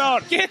team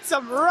out. Gets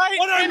him right.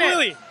 One-armed in it.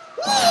 Willie.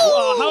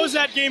 How was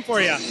that game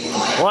for you?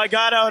 Well, I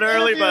got out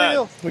early,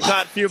 but we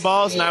caught a few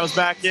balls, and I was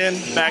back in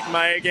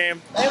my A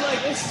game. We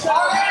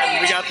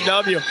got the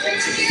W.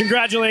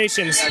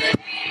 Congratulations.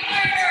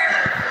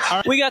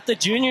 We got the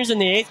juniors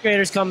and the 8th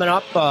graders coming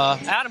up.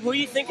 Adam, who are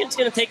you thinking is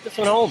going to take this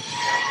one home?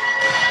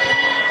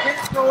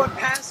 I'm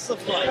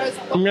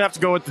gonna have to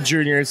go with the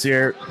juniors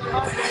here.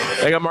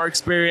 They got more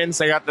experience.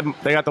 They got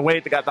the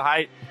weight. They got the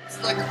height.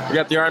 They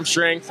got the arm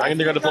strength. I think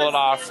they're gonna pull it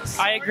off.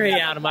 I agree,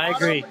 Adam. I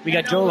agree. We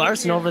got Joe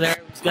Larson over there.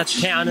 We got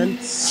Cannon.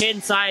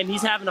 Caden Simon.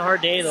 He's having a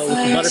hard day, though, with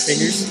the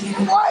Butterfingers.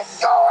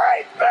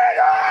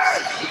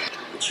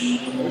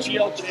 We should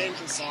all change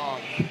the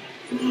song.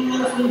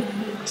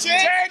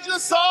 Change the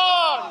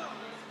song!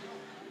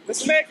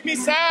 This is making me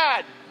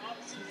sad.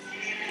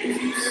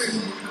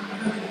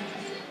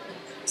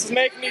 This is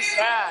making me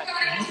sad.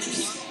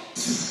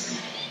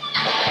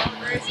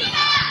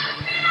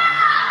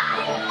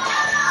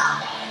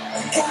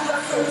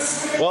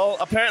 Well,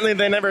 apparently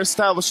they never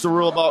established a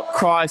rule about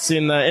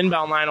crossing the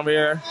inbound line over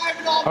here.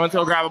 I went to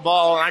go grab a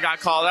ball and I got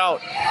called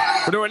out.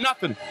 We're doing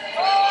nothing.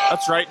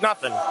 That's right,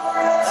 nothing.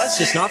 That's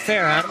just not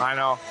fair, Adam. I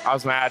know. I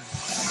was mad.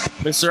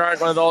 Mr. Arndt,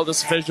 one of the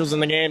oldest officials in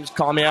the game, just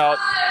called me out.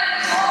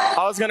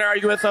 I was going to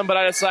argue with him, but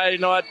I decided, you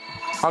know what?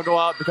 I'll go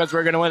out because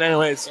we're going to win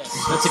anyways.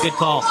 That's a good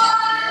call.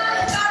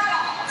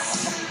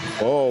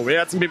 Oh, we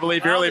had some people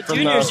leave early The from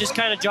juniors the... just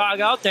kind of jog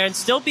out there and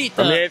still beat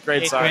the From the 8th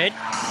grade side.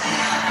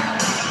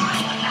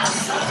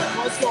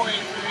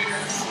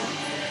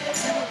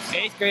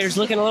 8th graders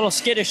looking a little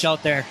skittish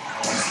out there.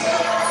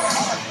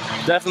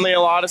 Definitely a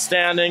lot of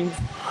standing.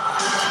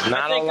 Not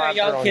I a think lot our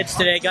young throwing. kids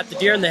today got the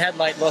deer in the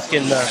headlight look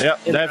in the Yep,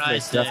 in their definitely,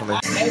 eyes today.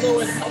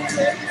 definitely.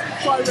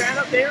 So I ran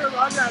up there and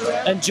run that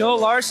ran. And Joe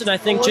Larson, I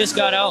think, just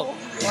got out.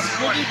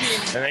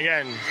 And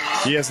again,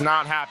 he is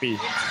not happy.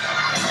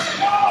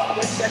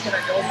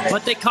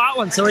 But they caught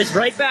one, so he's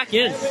right back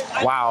in.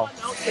 Wow.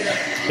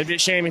 It'd be a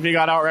shame if he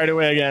got out right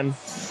away again.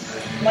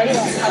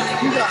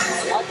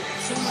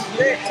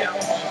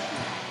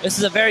 This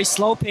is a very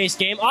slow-paced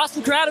game.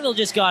 Austin Cradaville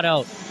just got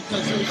out.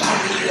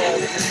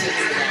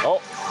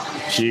 Oh,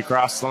 she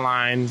crossed the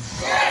line.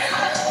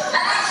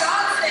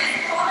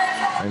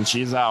 And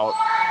she's out.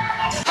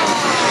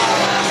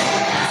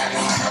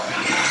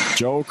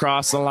 Joe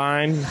crossed the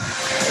line.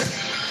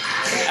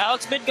 Alex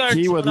Alex Midgard.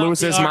 He would showed off lose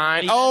the his arm,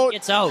 mind. but he Oh.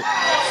 gets out.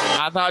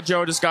 I thought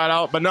Joe just got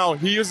out, but no,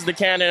 he uses the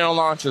cannon and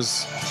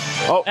launches.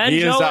 Oh, And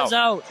he Joe is out. is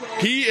out.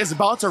 He is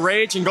about to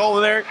rage and go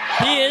over there.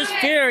 He is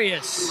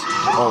furious.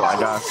 Oh my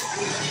gosh.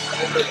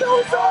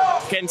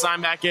 Getting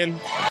Simon back in.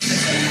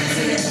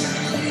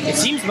 It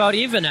seems about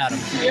even, Adam.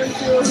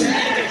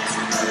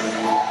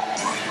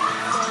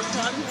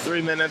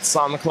 3 minutes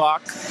on the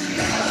clock.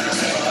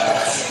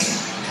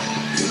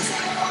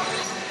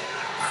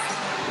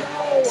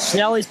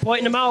 Snelly's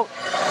pointing him out.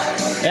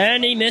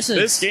 And he misses.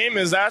 This game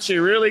is actually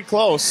really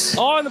close.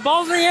 Oh, and the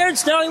ball's in the air, and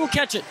Snelly will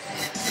catch it.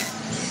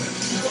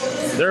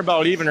 They're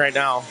about even right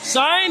now.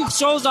 Syme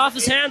shows off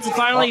his hands and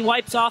finally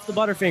wipes off the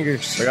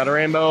Butterfingers. We got a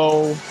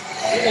rainbow.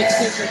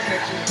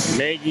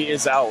 Maggie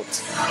is out.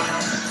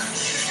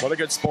 What a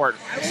good sport.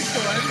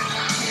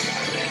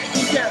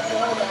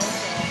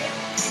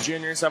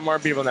 Juniors have more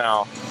people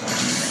now.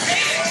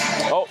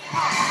 Oh.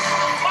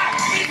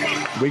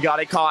 We got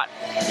it caught.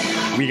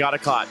 We got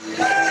it caught.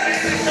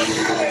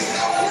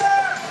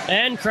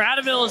 And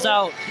Cradaville is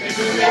out.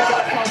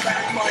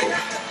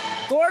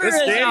 Gorder This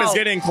is game out. is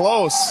getting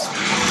close.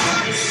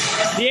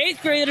 The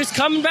 8th grader's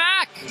coming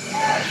back.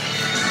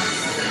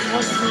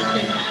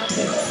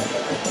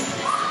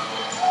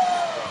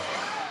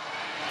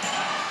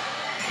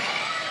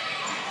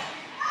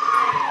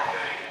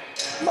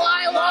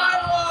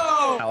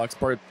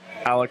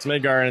 Alex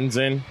Midgarden's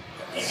in.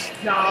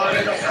 No,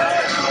 they don't.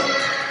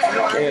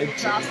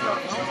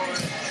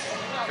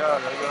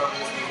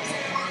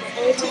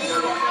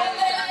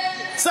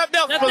 Seth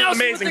Nelson Seth with an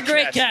Nelson amazing with the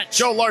great catch.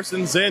 Joe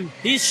Larson's in.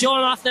 He's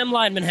showing off them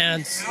lineman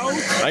hands.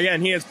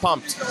 Again, he is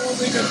pumped. Seth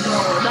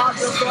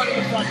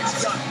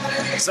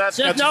Seth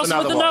catches Nelson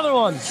with another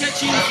one.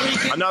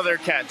 Another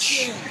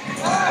catch.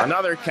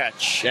 Another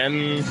catch.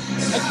 And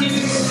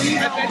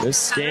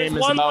this game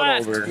is One about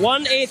left. over.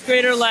 One 8th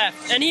grader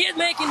left. And he is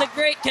making the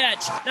great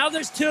catch. Now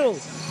there's 2.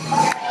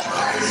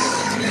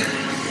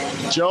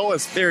 Joe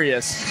is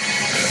furious.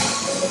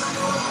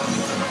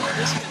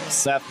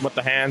 Seth with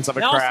the hands of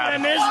a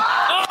crab. Nelson is.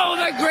 Oh,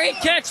 the great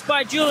catch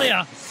by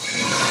Julia.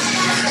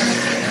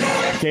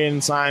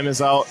 Caden Syme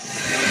is out.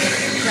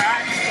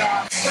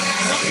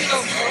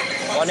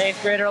 One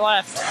 8th grader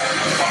left.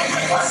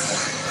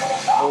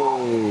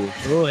 Oh.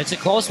 Ooh, it's a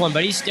close one,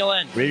 but he's still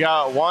in. We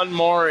got one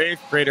more 8th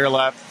grader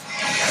left.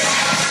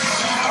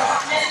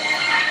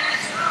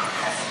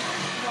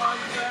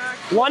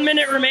 1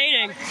 minute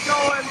remaining.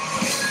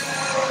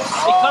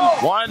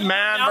 One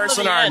man down to versus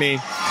an the end. army.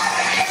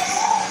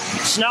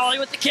 Snelly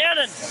with the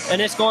cannon,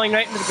 and it's going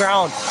right into the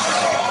ground.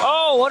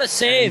 Oh, what a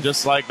save.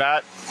 Just like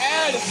that.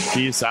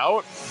 He's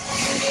out.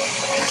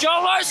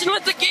 Joe Larson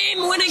with the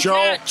game-winning Joe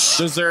catch.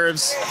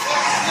 deserves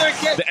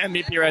the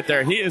MVP right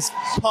there. He is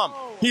pumped.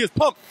 He is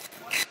pumped.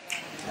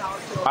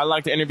 I'd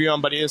like to interview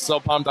him, but he is so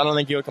pumped. I don't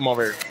think he'll come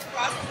over.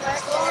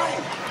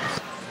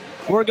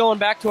 We're going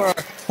back to our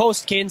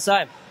host, Caden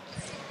Syme.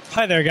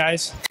 Hi there,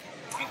 guys.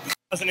 That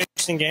was an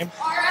interesting game.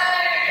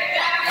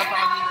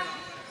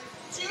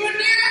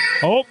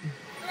 Oh.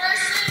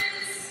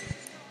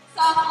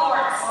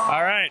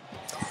 All right.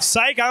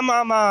 Psych, I'm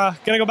gonna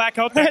go back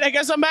out there. I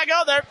guess I'm back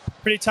out there.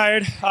 Pretty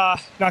tired, not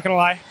gonna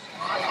lie.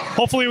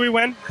 Hopefully we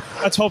win.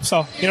 Let's hope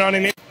so. You know what I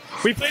mean?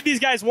 We played these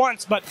guys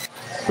once, but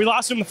we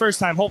lost them the first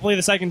time. Hopefully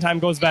the second time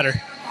goes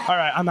better. All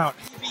right, I'm out.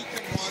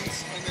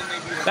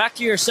 Back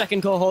to your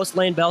second co-host,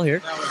 Lane Bell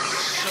here.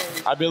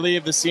 I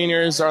believe the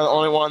seniors are the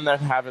only one that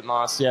haven't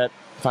lost yet,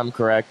 if I'm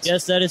correct.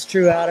 Yes, that is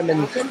true, Adam,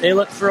 and they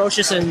look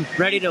ferocious and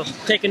ready to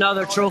take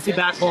another trophy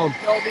back home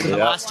from the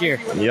last year.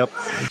 Yep.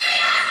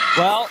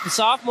 Well, the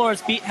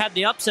sophomores had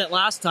the upset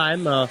last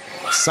time.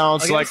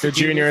 Sounds like against the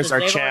juniors as are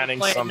they've already chanting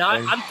played. something. Now,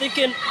 I'm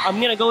thinking I'm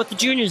going to go with the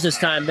juniors this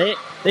time.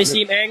 They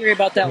seem angry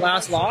about that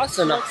last loss,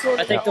 and I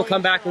think they'll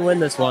come back and win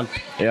this one.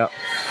 Yep.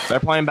 They're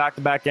playing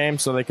back-to-back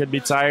games, so they could be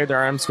tired. Their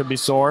arms could be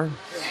sore.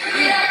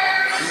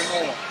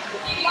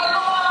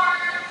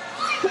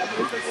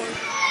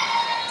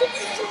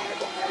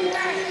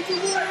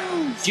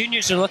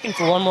 Juniors are looking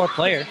for one more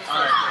player.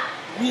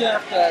 We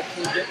have to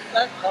actually get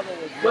that huddle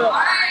as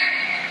well.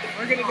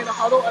 We're going to get a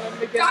huddle and then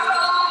we get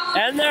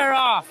And they're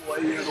off.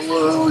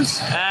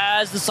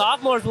 As the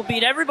sophomores will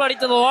beat everybody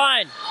to the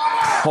line.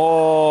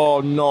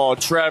 Oh, no.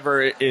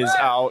 Trevor is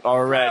out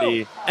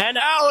already. And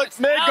Alex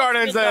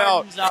Midgarden's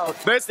out.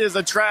 This is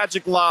a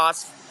tragic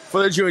loss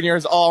for the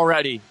juniors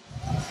already.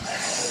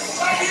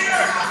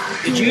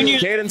 The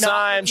juniors Caden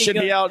Syme should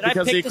be out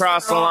because he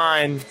crossed the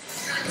line.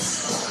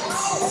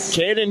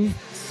 Caden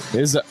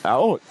is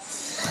out.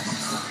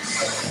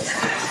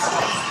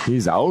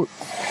 He's out.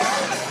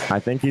 I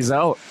think he's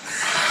out.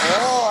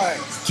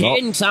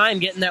 Caden Syme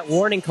getting that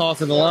warning call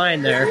for the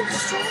line there.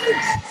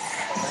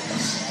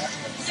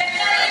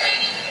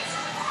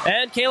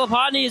 And Caleb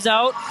Hodney is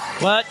out,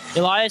 but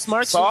Elias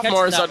Marks.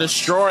 Sophomores are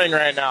destroying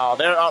right now.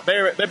 They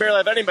barely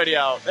have anybody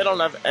out. They don't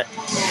have.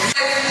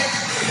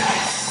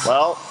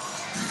 Well,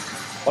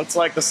 looks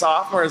like the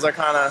sophomores are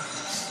kind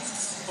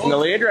of in the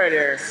lead right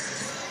here.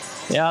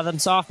 Yeah, them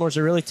sophomores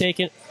are really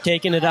taking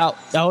it out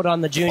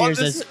on the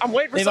juniors. I'm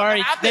waiting for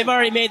they've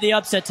already made the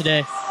upset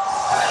today.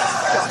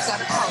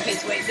 Okay,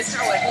 so wait, just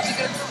throw it. What's he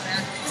gonna throw,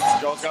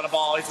 man? Joel's got a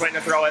ball. He's waiting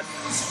to throw it.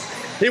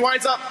 He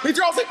winds up. He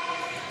throws it.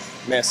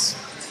 Miss.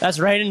 That's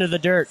right into the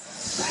dirt.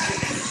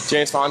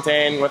 James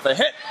Fontaine with a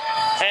hit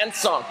and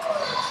sunk.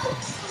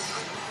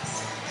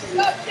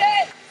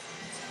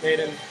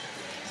 Caden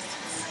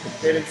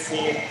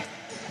Steen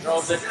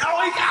throws it.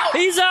 Oh, he's out!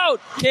 He's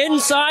out. Caden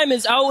Syme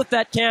is out with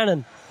that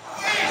cannon.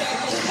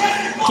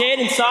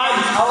 Caden Syme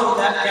is out with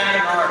that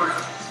cannon hard.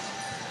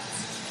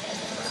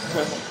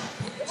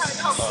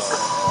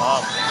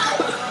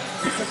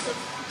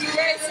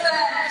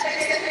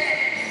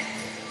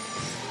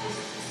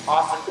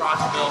 Austin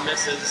Crossville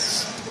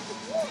misses.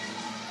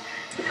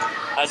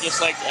 I'd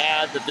just like to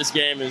add that this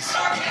game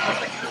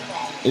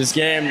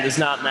does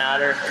not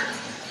matter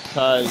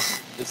because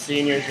the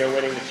seniors are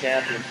winning the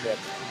championship.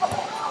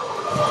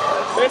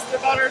 Mr.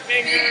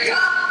 Butterfingers.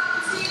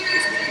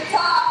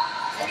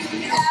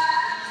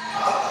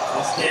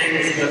 This game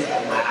is just a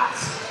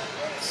laps.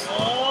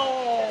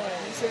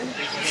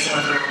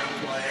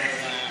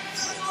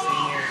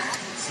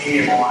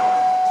 Senior one.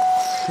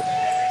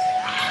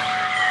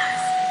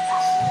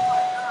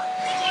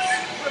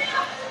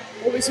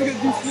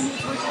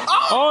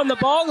 Oh, and the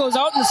ball goes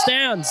out in the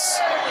stands.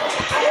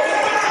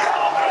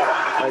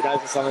 All right,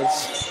 guys,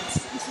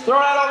 throw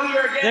it out over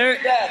here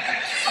again.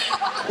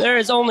 There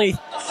is only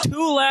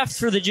 2 left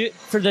for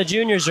the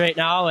juniors right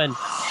now, and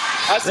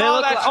they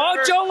look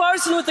like, Joe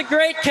Larson with a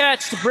great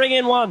catch to bring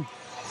in one.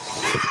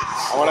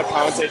 I want to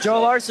commentate.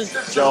 Joe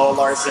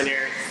Larson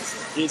here.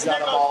 He's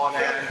got a ball in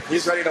hand.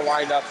 He's ready to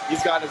wind up.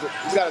 He's got his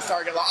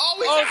target.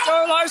 Oh,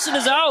 Joe Larson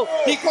is out.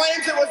 He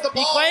claims it was the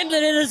ball. He claimed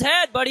it in his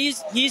head, but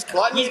he's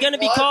going to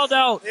be called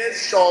out.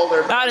 His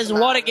shoulder. That is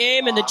what a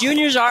game, and the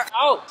juniors are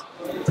out.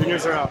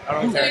 Juniors are out.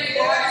 I don't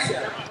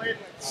care.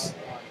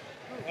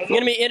 I'm going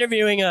to be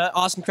interviewing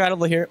Austin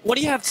Credible here. What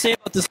do you have to say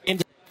about this game?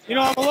 You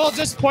know, I'm a little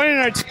disappointed in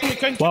our team. We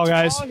couldn't Well, catch the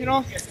guys. ball, you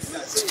know.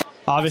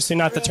 Obviously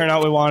not the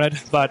turnout we wanted,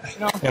 but,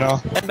 you know.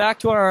 And back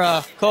to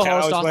our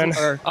co-host, always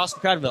win. Austin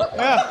Credible.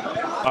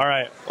 Yeah. All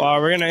right. Well,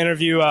 we're going to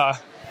interview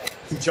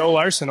Joe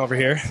Larson over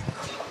here.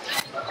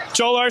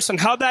 Joe Larson,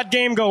 how'd that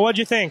game go? What'd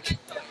you think?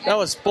 That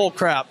was bull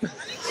crap.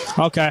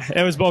 Okay,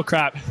 it was bull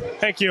crap.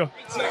 Thank you.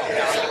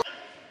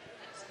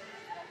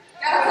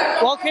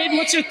 Well, Caden,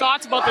 what's your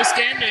thoughts about this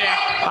game today?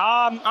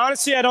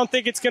 Honestly, I don't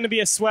think it's going to be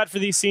a sweat for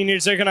these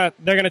seniors. They're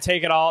gonna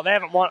take it all. They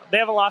haven't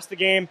lost the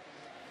game.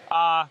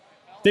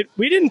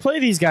 We didn't play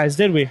these guys,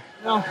 did we?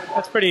 No.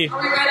 It's pretty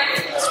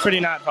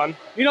not fun.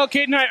 You know,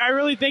 Caden, I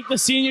really think the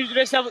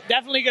seniors are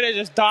definitely going to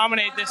just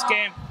dominate this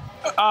game.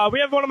 We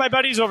have one of my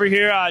buddies over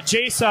here,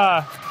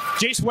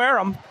 Jace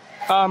Wareham.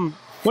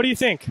 What do you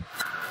think?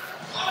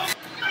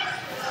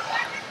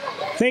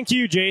 Thank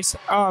you, Jace.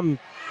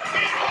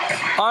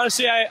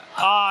 Honestly,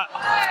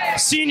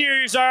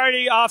 seniors are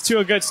already off to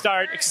a good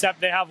start,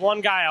 except they have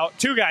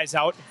two guys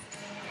out.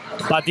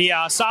 But the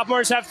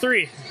sophomores have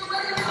 3.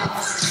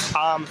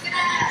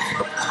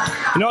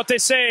 You know what they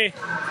say,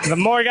 the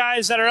more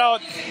guys that are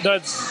out,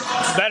 the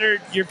better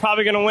you're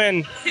probably going to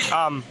win.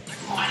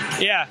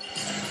 Yeah.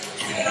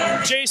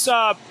 Jace,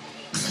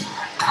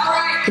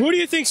 who do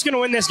you think's going to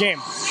win this game?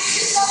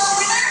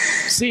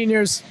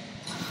 Seniors.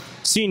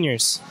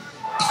 Seniors.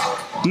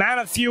 Man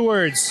of few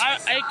words.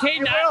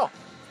 Caden, I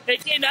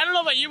don't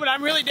know about you, but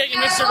I'm really digging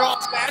Mr.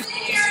 Gall's dance.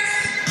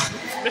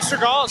 Mr.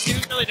 Gall, he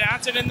was really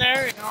dancing in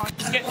there. You know,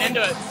 he's getting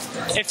into it.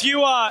 If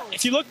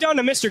you look down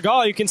to Mr.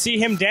 Gall, you can see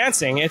him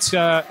dancing. It's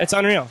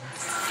unreal.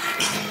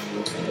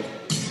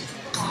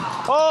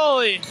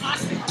 Holy.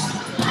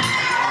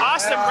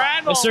 Austin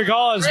Brandwell. Mr.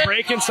 Gall is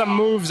breaking some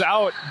moves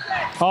out.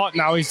 Oh,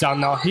 now he's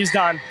done, though. He's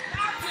done.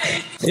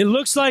 It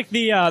looks like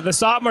the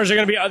sophomores are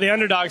going to be the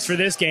underdogs for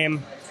this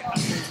game. All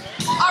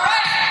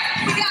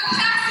right, we got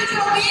Cassie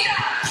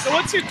Novita. So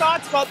what's your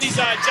thoughts about these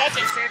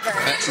judging?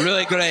 That's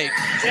really great.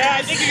 Yeah,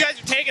 I think you guys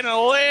are taking it a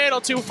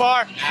little too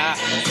far. All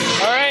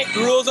right.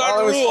 The rules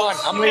are the rules.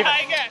 I'm leaving. Yeah,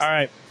 I guess. All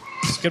right.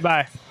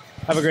 Goodbye.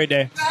 Have a great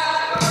day.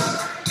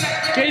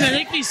 Caden, I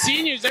think these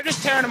seniors, they're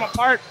just tearing them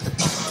apart.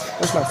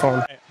 Where's my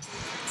phone?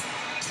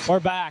 We're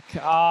back.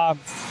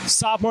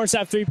 Sophomores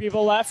have 3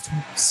 people left.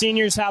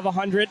 Seniors have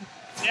 100.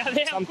 Yeah,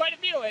 they have quite a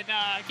few. And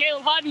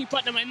Caleb Hodney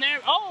putting them in there.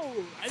 Oh,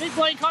 I think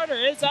Blaine Carter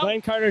is out.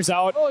 Blaine Carter's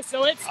out. Oh,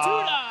 so it's 2 to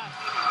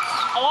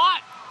a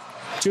lot.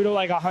 2 to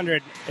like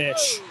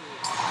 100-ish.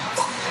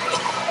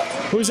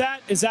 Who's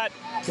that? Who's that?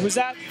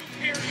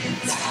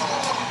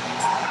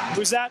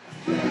 Who's that?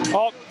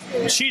 Oh,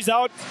 she's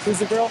out. Who's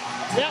the girl?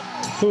 Yep.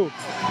 Who?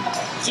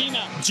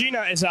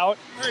 Gina is out.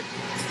 Or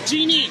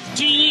Jeannie.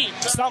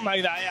 Something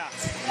like that, yeah.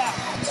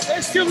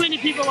 There's too many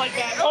people like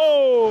that.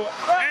 Oh,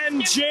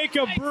 and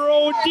Jacob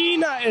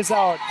Brodina is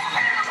out.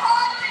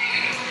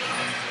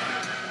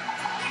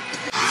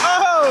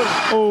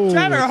 Oh,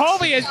 Trevor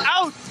Hovey is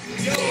out.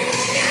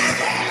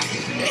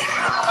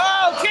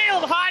 Oh,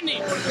 Caleb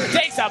Hodney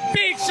takes a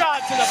big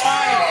shot to the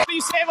body. What do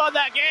you say about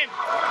that game?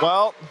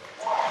 Well,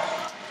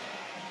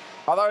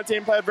 I thought our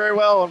team played very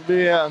well.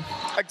 We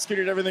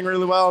executed everything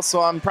really well,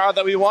 so I'm proud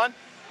that we won.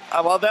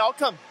 I love the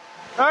outcome.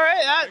 All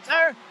right,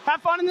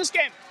 have fun in this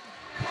game.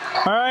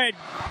 All right.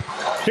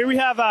 Here we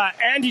have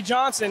Andy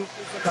Johnson.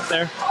 Please look up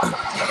there.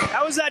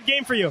 How was that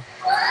game for you?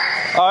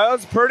 It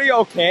was pretty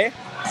okay.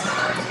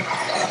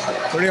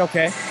 Pretty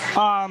okay.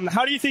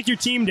 How do you think your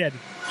team did?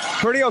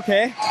 Pretty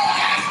okay.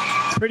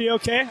 Pretty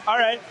okay? All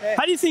right. Okay.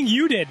 How do you think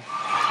you did?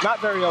 Not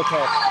very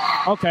okay.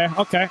 Okay,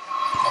 okay.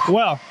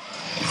 Well,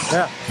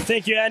 Yeah.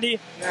 thank you, Andy.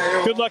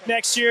 Good luck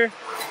next year.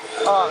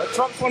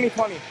 Trump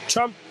 2020.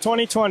 Trump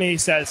 2020, he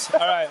says. All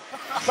right.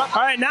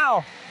 All right,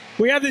 now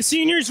we have the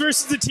seniors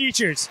versus the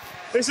teachers.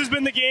 This has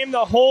been the game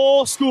the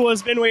whole school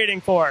has been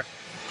waiting for.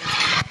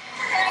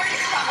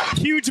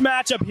 Huge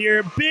matchup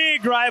here.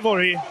 Big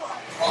rivalry.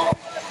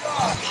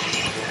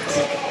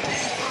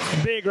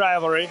 Big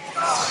rivalry.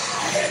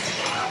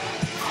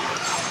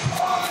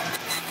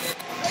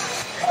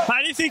 How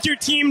do you think your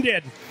team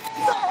did?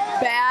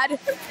 Bad.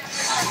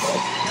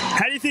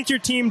 How do you think your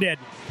team did?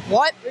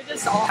 What?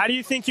 How do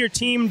you think your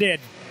team did?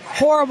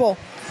 Horrible.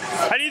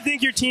 How do you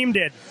think your team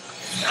did?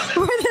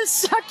 We're the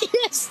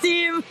suckiest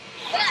team.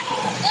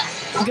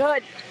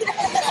 Good.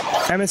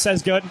 Emmett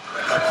says good.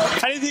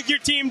 How do you think your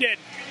team did?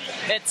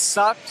 It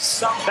sucks.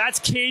 That's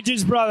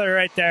Cage's brother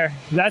right there.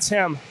 That's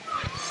him.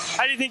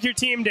 How do you think your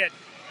team did?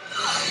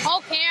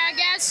 Okay, I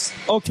guess.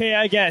 Okay,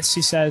 I guess,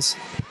 he says.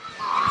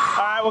 All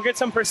right, we'll get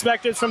some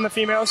perspectives from the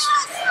females.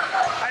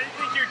 How do you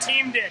think your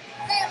team did?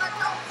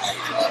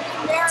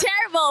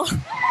 Terrible.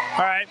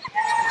 All right.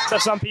 So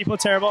some people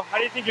terrible. How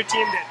do you think your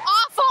team did?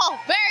 Awful.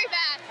 Very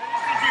bad.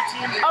 How do you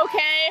think your team did?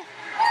 Okay.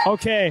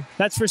 Okay,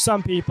 that's for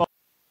some people.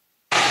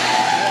 We're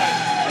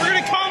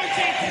gonna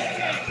commentate.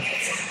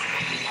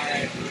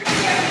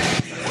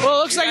 Well, it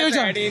looks like it was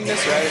Editing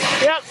this, right?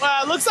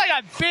 Yep, looks like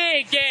a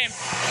big game.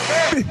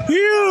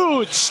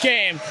 Huge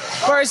game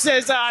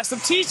versus some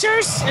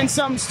teachers and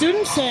some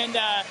students and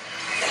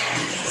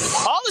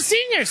all the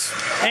seniors.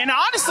 And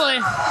honestly,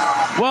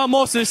 Well,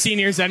 most of the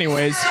seniors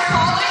anyways.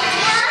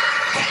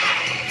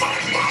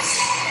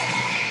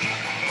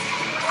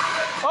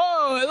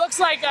 oh, it looks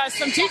like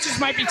some teachers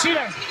might be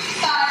cheating.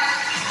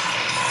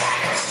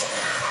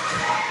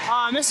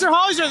 Mr.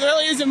 Hollingsworth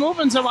really isn't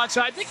moving so much,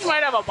 so I think he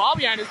might have a ball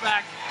behind his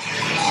back.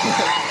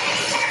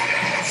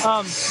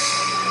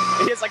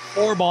 He has like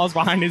 4 balls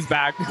behind his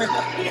back. Hey,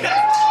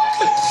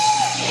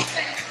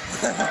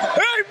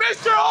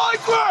 Mr.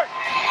 Hollingsworth!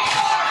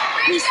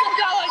 He's still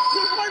got like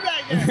 2 more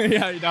back there.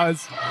 Yeah, he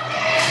does.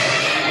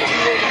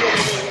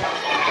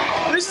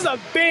 This is a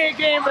big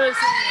game for the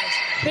seniors.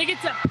 They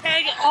get to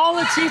peg all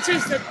the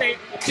teachers that they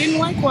didn't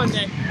like one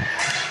day.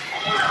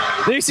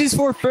 This is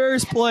for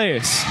first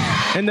place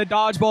in the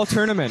dodgeball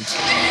tournament.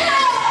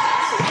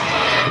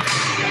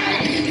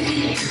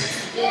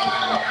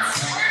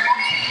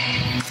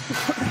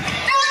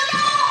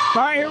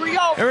 All right, here we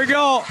go. Here we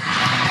go.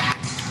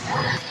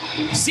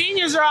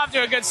 Seniors are off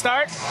to a good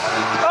start.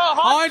 Oh,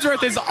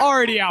 Hollingsworth is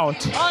already out.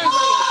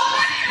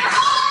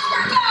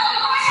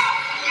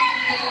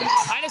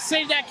 I just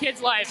saved that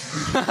kid's life.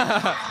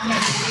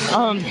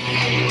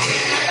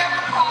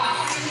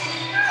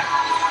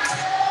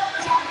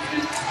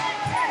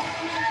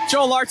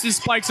 Joe Larson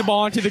spikes the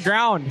ball into the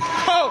ground.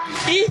 Oh,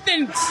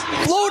 Ethan.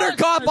 Floater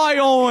caught by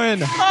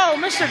Owen. Oh,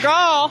 Mr.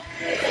 Gall.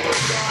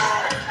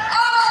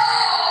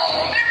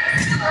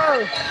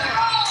 Oh.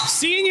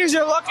 Seniors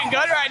are looking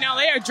good right now.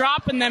 They are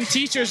dropping them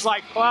teachers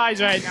like flies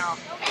right now.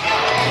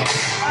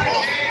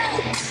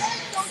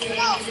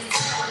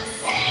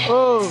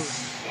 Oh,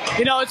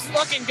 you know, it's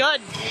looking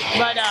good,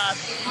 but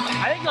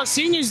I think those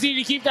seniors need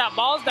to keep that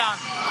balls down.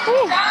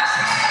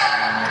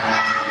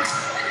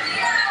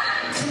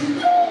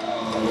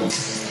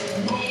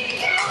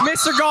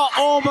 Mr. Gall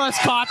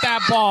almost caught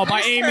that ball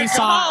by Amy Mr.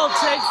 Song. Gall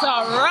takes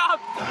a rough.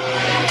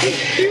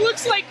 He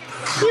looks like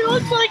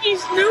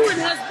he's new and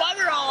has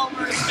butter all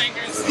over his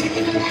fingers.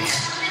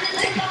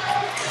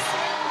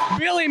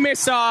 Billy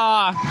missed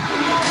a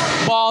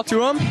ball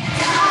to him.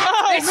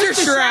 Oh, Mr.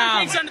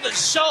 Schramm takes under the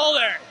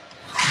shoulder.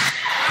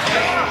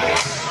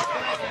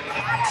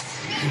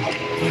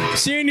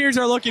 Seniors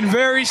are looking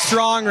very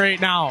strong right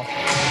now.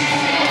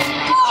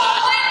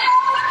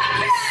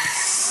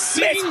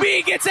 Miss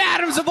B gets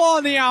Adams the ball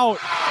in the out.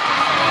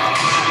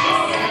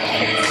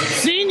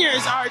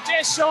 Seniors are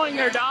just showing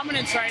their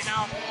dominance right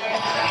now.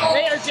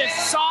 They are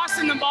just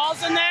saucing the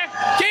balls in there.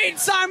 Caden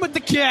Simon with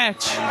the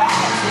catch.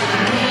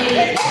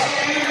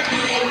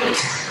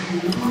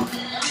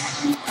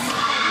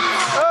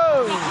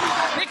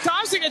 Oh, Nick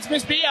Thompson gets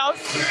Miss B out.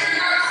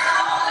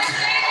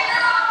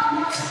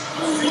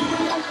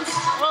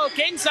 Oh,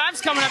 Caden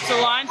Simon's coming up to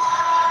the line.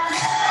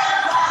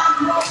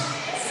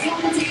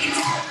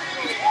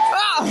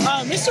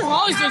 Mr.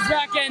 Hollingsworth's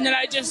back in that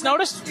I just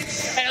noticed,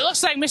 and it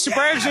looks like Mr.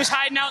 Berg's just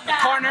hiding out in the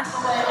corner.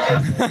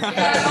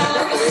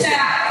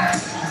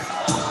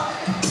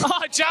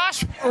 Oh,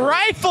 Josh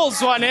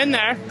rifles one in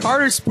there.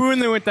 Carter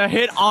Spoonley with the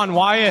hit on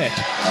Wyatt.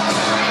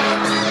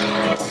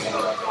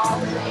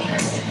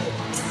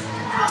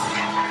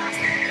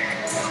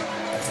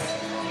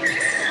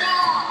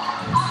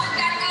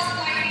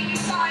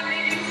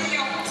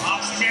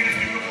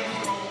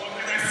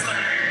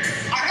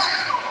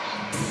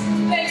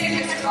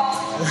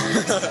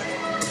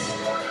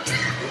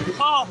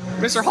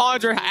 Mr.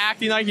 Hollinger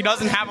acting like he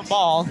doesn't have a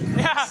ball.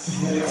 Yeah.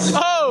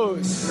 Oh,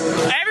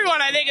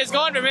 everyone I think is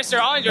going for Mr.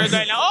 Hollinger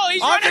right now. Oh,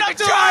 he's running up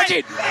to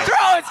charging.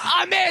 Throws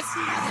a miss.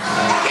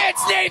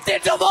 Gets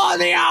Nathan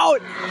Giovanni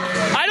out.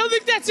 I don't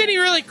think that's any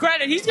really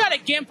credit. He's got a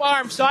gimp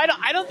arm, so I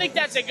don't think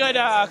that's a good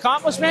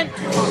accomplishment.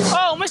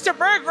 Oh, Mr.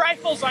 Berg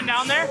rifles one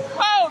down there.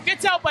 Oh,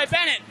 gets out by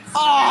Bennett.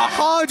 Oh,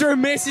 Hollinger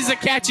misses a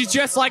catch. He's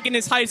just like in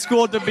his high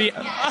school debut.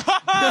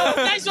 Oh,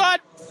 nice one.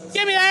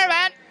 Give me there,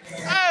 man.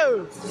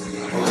 Oh.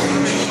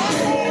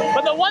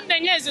 But the one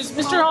thing is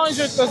Mr.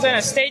 Hollingsworth was in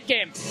a state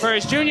game for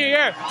his junior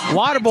year.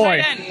 Water boy.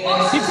 Tight end. He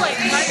played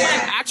tight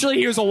end. Actually,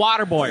 he was a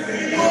water boy.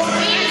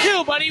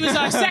 Too, but he was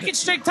a second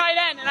string tight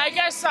end, and I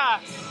guess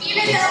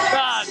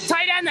the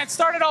tight end that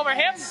started over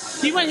him,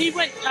 he went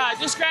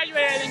just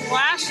graduated I think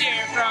last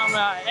year from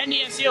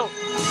NDSU.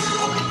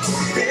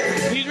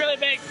 He's really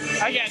big,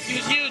 I guess. He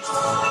was huge.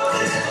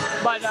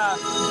 But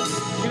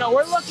you know,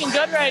 we're looking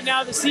good right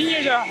now. The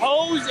seniors are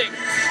hosing.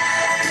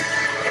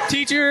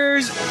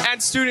 Teachers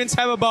and students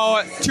have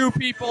about 2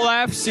 people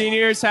left.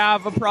 Seniors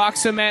have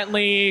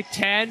approximately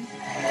 10.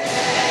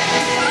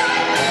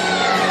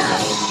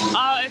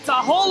 It's a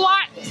whole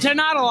lot to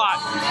not a lot.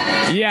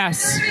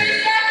 Yes.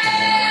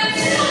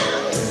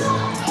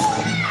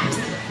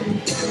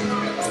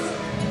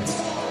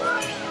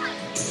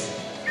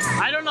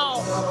 I don't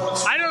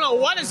know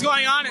what is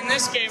going on in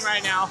this game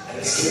right now.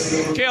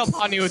 Caleb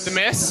Hodney with the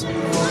miss.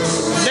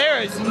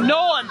 There is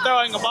no one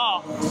throwing a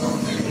ball.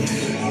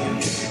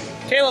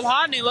 Caleb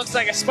Hodney looks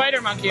like a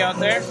spider monkey out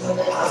there.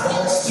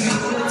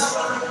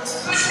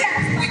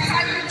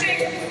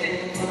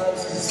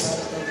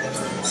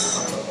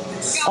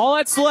 All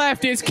that's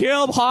left is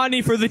Caleb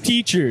Hodney for the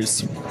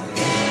teachers.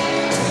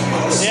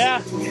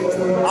 Yeah.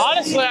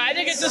 Honestly, I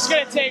think it's just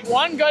going to take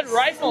one good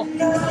rifle.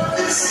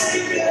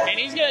 And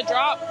he's going to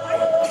drop.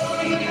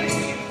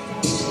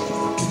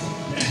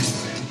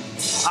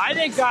 I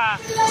think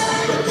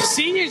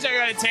seniors are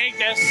going to take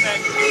this.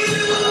 And,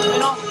 you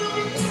know,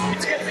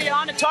 it's going to be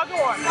on a tug of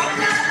war. And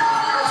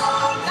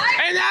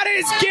that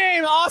is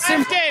game.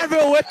 Austin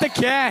Farmville with the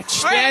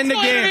catch. Right, and the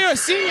game. A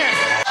senior.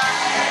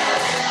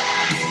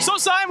 So,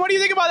 Simon, what do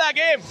you think about that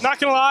game? Not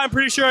going to lie, I'm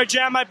pretty sure I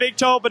jammed my big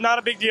toe, but not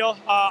a big deal.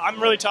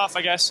 I'm really tough,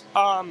 I guess.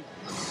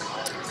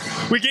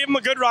 We gave them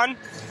a good run,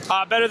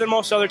 better than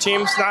most other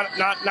teams, not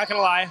going to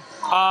lie.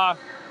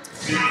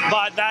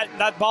 But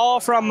that ball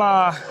from,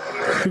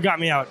 who got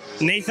me out?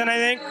 Nathan, I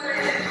think.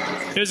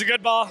 It was a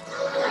good ball.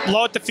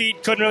 Low at the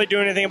feet, couldn't really do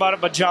anything about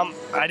it but jump.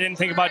 I didn't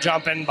think about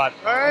jumping, but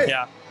all right.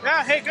 Yeah.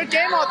 Yeah, hey, good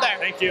game out there.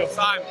 Thank you.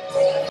 Simon.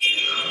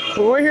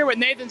 Well, we're here with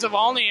Nathan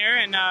Zavalny here,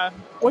 and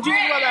what do you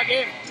think about that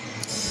game?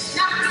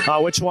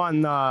 Which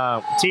one?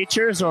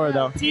 Teachers or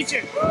the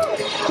teacher?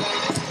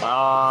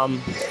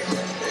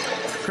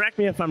 Correct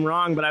me if I'm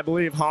wrong, but I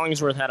believe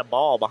Hollingsworth had a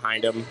ball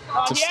behind him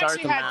to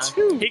start the match.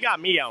 He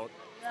got me out.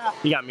 Yeah.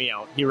 He got me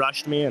out. He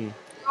rushed me and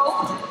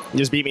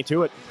just beat me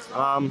to it.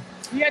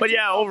 But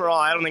yeah, overall,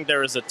 I don't think there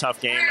was a tough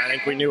game. I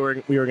think we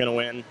knew we were going to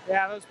win.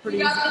 Yeah, that was pretty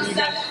easy for you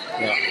guys.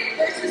 Yeah.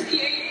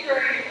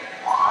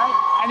 All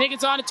right. I think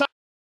it's on to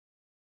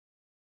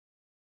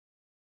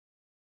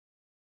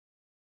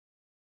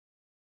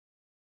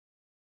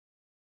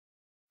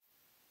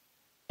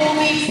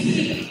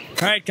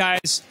All right,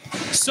 guys.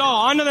 So,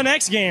 on to the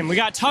next game. We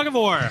got tug of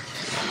war.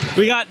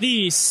 We got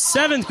the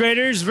 7th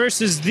graders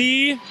versus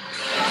the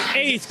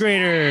 8th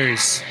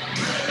graders.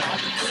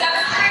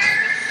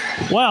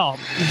 Well,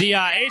 the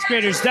 8th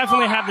graders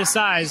definitely have the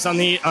size on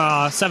the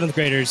 7th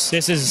graders.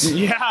 This is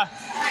they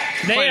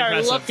are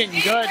impressive. looking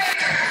good.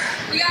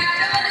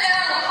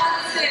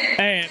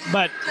 Hey,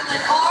 but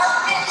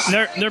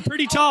they're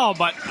pretty tall,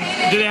 but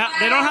they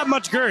don't have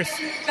much girth.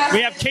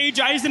 We have Cage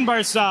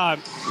Eisenbarth's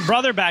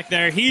brother back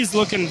there. He's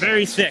looking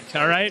very thick.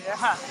 All right,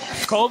 yeah.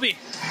 Colby.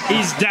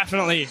 He's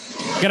definitely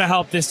gonna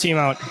help this team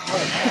out.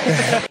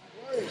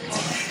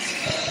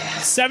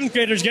 7th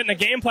graders getting a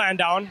game plan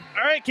down.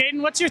 All right,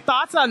 Caden, what's your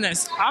thoughts on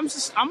this? I'm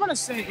gonna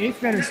say 8th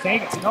graders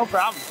take it, no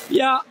problem.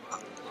 Yeah,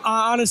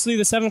 honestly,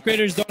 the 7th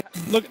graders don't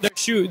look their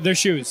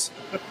shoes.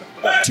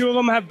 2 of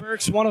them have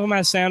Birks, 1 of them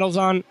has sandals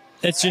on.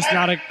 It's just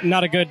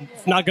not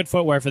good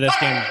footwear for this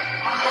game.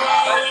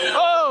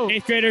 Oh!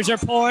 8th graders are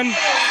pulling.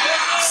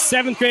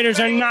 7th graders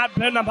are not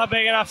putting up a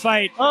big enough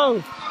fight.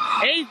 Oh!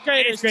 8th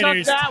graders took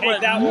that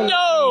one.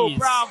 No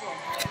problem.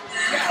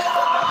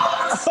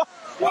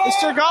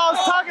 Mr. Gall's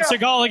talking. Mr.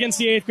 Gall against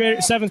the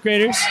 7th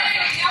graders.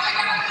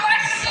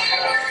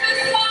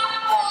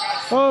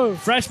 Oh,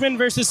 freshman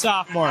versus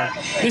sophomore.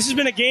 This has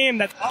been a game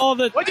that all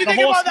the what do you the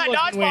think whole about school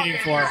that has been waiting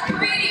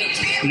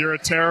for. You're a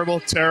terrible,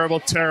 terrible,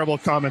 terrible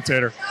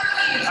commentator.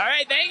 All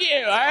right, thank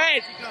you. All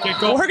right,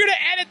 we're gonna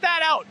edit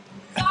that out.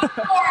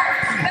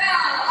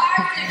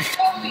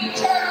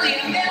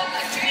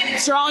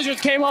 Mr. Hollinger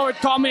came over and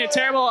called me a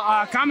terrible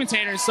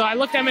commentator, so I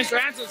looked at Mr.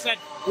 Ansel and said,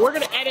 "We're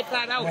gonna edit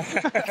that out."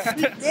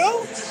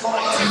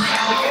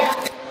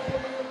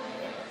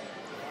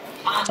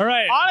 All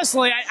right.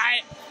 Honestly,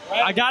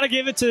 I gotta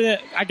give it to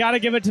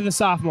the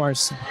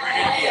sophomores.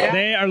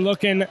 They are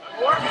looking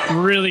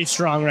really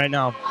strong right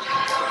now.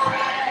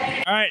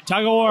 All All right,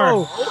 tug of war.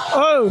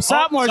 Oh,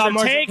 sophomores are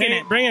taking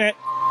it. Bringing it.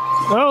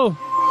 Oh.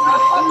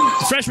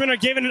 The freshmen are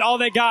giving it all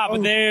they got,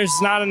 but there's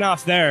not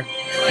enough there.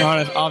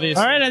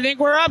 Obviously. All right, I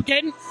think we're up,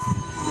 Caden.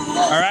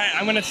 All right,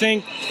 I'm going to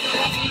think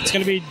it's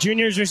going to be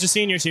juniors versus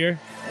seniors here.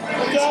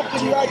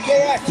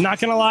 Not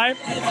going to lie,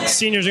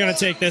 seniors are going to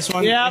take this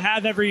one. Yeah. They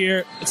have every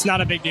year. It's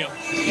not a big deal.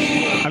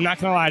 I'm not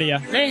going to lie to you.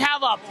 They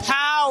have a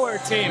power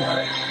team.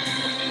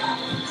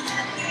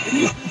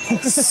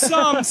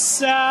 Some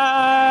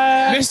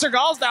sad. Mr.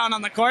 Gall's down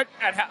on the court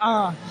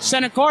at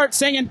center court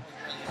singing.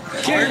 All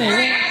right,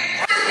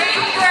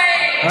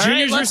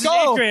 Juniors let's versus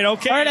go. 8th grade.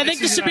 Okay. All right, I think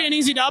this should be an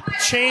easy dub.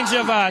 Change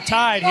of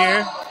tide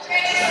here.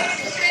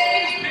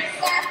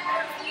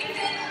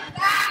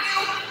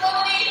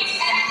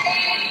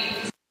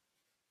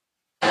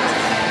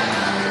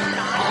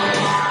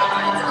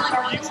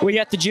 We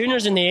got the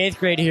juniors in the 8th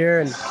grade here,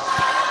 and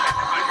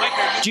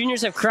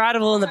juniors have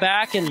Cradiville in the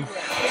back, and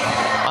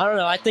I don't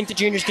know. I think the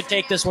juniors could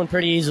take this one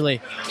pretty easily.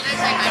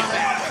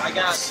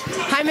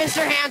 Hi,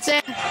 Mr.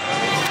 Hansen.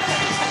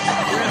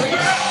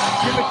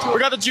 We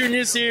got the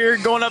juniors here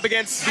going up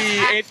against the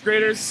 8th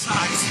graders.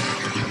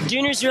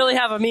 Juniors really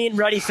have a mean,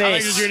 ruddy I think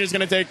the face. juniors going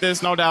to take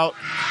this, no doubt.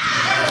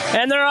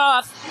 And they're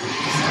off.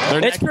 They're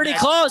It's neck pretty and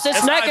neck. cause.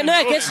 It's neck not and even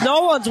neck. moving. It's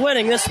no one's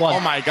winning this one. Oh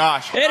my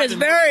gosh. It is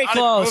very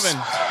close.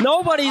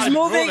 Nobody's Not even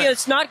moving. moving.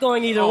 It's not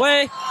going either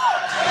way.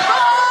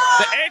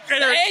 The 8th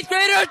graders. The 8th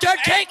graders are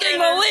taking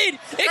the lead. It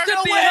They're could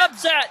gonna be win. an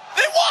upset.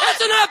 They won.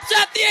 It's an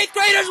upset. The 8th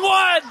graders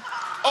won.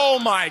 Oh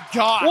my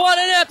god. What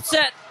an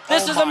upset.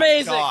 This Oh is my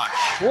amazing.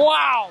 gosh.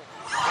 Wow.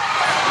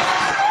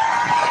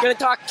 I'm going to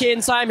talk to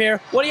Caden Syme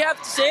here. What do you have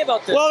to say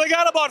about this? Well, they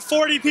got about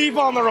 40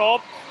 people on the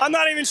rope. I'm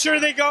not even sure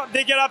they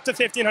get up to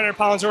 1,500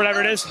 pounds or whatever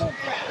it is.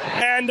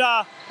 And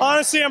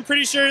honestly, I'm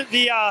pretty sure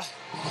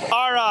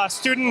our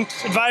student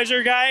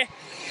advisor guy,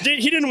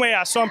 he didn't weigh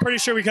us, so I'm pretty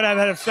sure we could have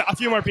had a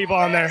few more people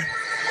on there.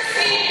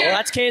 Well,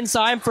 that's Caden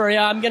Syme for you.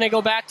 I'm going to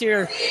go back to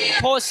your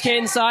post,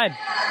 Caden Syme.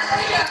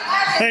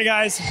 Hey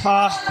guys,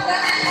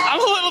 I'm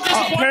a little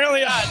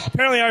disappointed.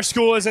 apparently our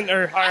school isn't,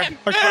 or our I'm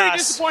very class.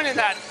 disappointed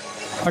that.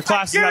 Our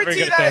class is not very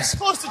good at this.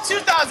 close to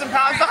 2,000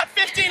 pounds, not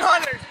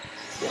 1,500.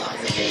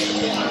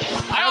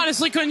 I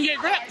honestly couldn't get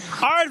grip.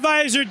 Our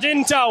advisor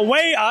didn't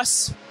weigh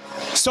us,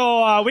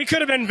 so we could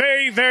have been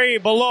very, very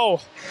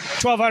below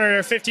 1,200 or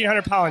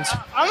 1,500 pounds.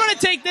 I'm going to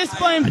take this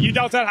blame. You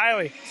doubt that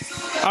highly.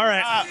 All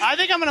right. I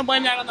think I'm going to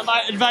blame that on the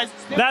advisor.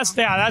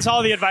 That's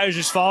all the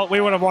advisor's fault. We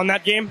would have won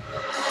that game.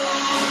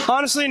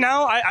 Honestly,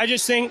 now I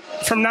just think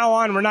from now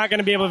on we're not going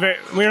to be able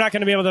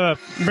to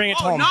bring it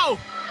home. No.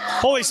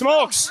 Holy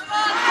smokes!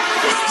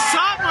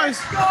 Sophomores.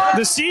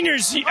 The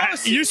seniors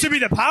used to be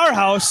the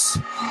powerhouse,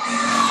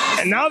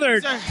 and now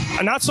they're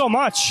not so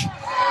much.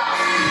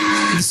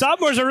 The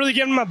sophomores are really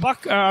giving them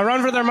a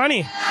run for their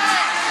money.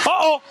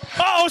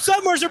 Uh-oh,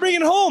 sophomores are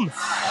bringing it home.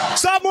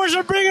 Sophomores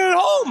are bringing it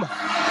home.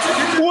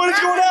 What is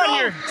going on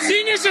here?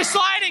 Seniors are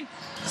sliding.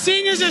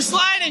 Seniors are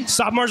sliding.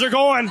 Sophomores are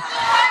going.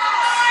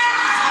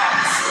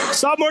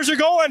 Sophomores are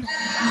going.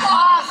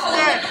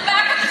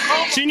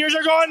 Seniors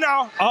are going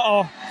now.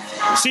 Uh-oh.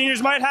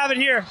 Seniors might have it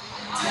here.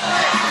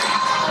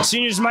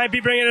 Seniors might be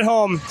bringing it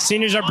home.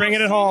 Seniors are bringing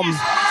it home.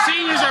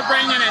 Seniors are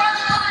bringing it.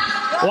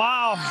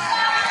 Wow.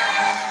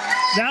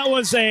 That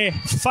was a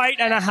fight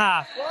and a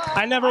half.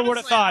 I never would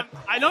have thought.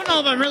 I don't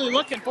know if I'm really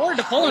looking forward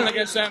to pulling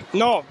against them.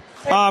 No.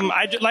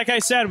 Like I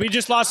said, we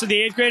just lost to the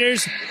 8th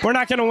graders. We're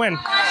not going to win.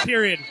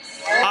 Period.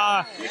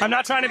 I'm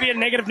not trying to be a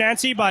negative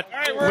Nancy, but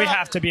we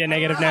have to be a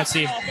negative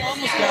Nancy. All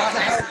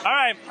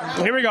right,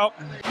 here we go.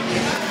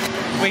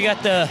 We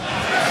got the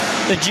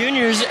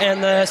juniors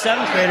and the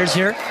 7th graders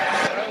here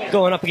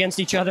going up against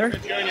each other.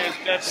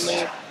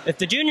 If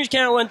the juniors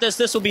can't win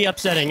this will be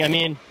upsetting. I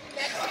mean,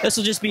 this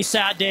will just be a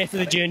sad day for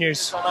the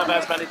juniors. Don't have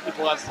as many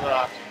people as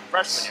the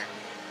freshmen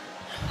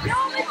here.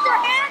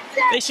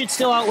 They should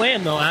still outweigh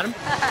him, though, Adam.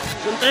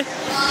 Shouldn't they?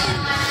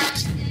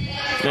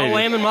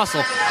 Outweigh him in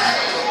muscle.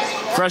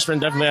 Freshmen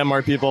definitely have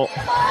more people.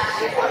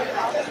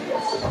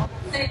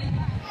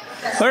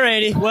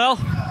 Alrighty, well,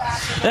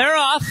 they're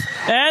off,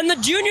 and the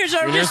juniors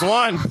are Juniors just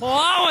won.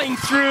 plowing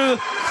through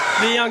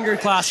the younger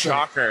classroom.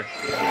 Shocker.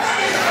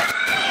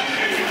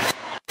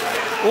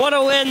 What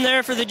a win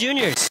there for the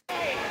juniors.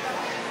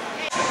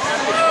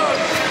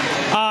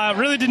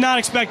 Really did not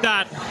expect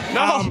that.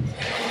 No.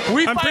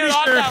 We I'm fired pretty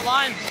off sure that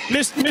line.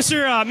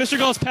 Mr.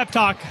 Gull's pep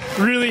talk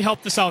really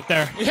helped us out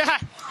there. Yeah.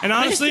 And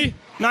honestly,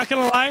 not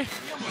gonna lie,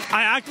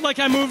 I acted like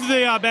I moved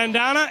the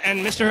bandana, and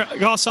Mr.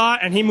 Gull saw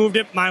it, and he moved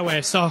it my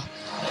way. So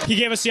he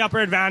gave us the upper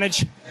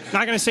advantage.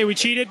 Not gonna say we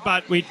cheated,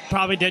 but we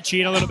probably did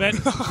cheat a little bit.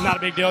 Not a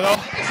big deal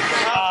though.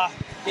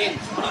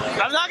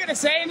 I'm not going to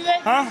say anything.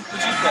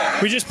 Huh?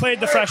 We just played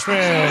the freshmen,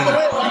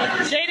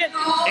 Jaden,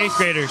 8th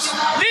graders.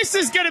 this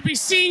is going to be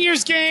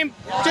seniors game.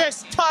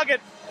 Just tug it.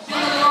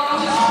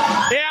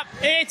 Yep,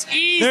 it's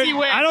easy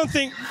win. I don't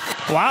think.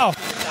 Wow.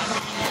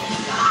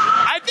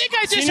 I think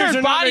I just Seniors heard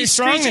are not very bodies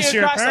strong screeching this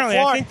year. across the Apparently,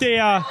 floor. I think they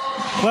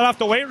let off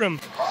the weight room.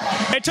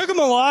 It took them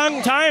a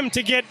long time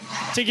to get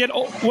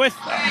with.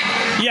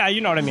 Yeah,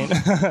 you know what I mean.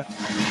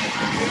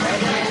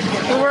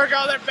 Good work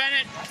out there,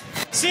 Bennett.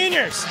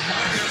 Seniors.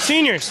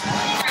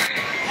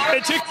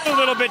 It took a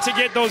little bit to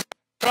get those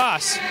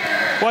across.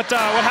 What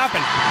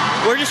happened?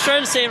 We're just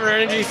trying to save our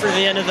energy for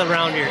the end of the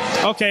round here.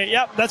 Okay,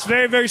 yep, that's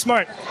very, very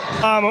smart.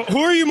 Who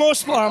are you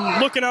most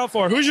looking out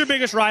for? Who's your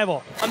biggest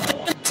rival? I'm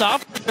thinking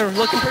sophomores are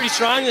looking pretty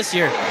strong this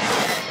year.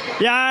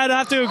 Yeah, I'd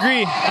have to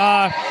agree.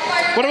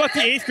 What about the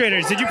 8th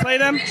graders? Did you play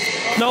them?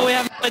 No, we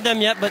haven't played them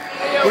yet, but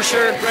we're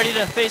sure ready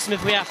to face them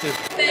if we have to.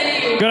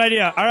 Good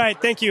idea. All right,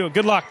 thank you.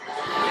 Good luck.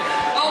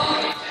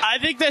 I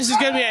think this is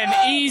going to be an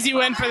easy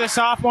win for the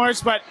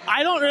sophomores, but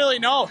I don't really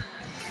know.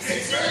 I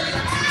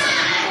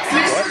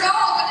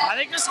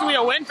think this is going to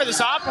be a win for the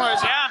sophomores,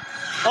 yeah.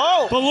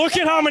 Oh, but look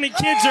at how many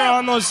kids are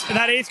on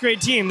that 8th grade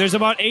team. There's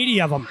about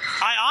 80 of them.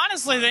 I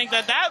honestly think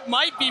that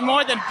might be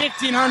more than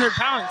 1,500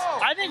 pounds.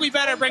 I think we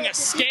better bring a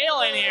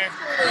scale in here.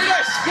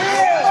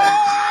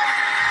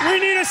 We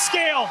need a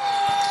scale.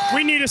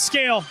 We need a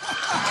scale.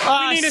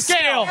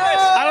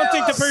 I don't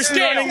think the person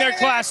running their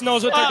class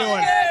knows what they're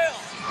doing.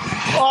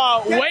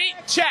 Weight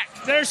check.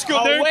 Their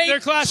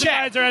class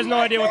advisor has no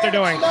idea what they're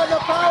doing. Go.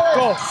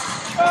 All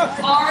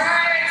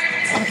right.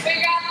 We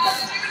got the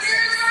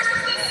juniors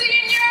versus the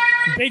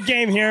seniors. Big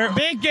game here.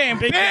 Big game.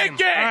 All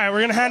right, we're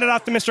going to hand it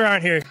off to Mr.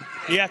 Arndt here.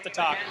 You have to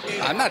talk.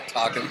 I'm not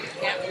talking.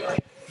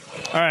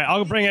 All right,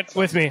 I'll bring it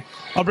with me.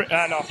 I'll bring.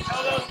 No.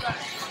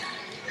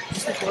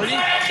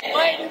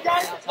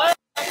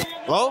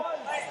 Hello?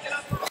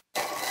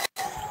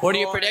 What are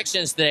your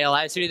predictions today,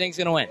 Elias? Who do you think's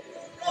gonna win?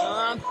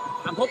 I'm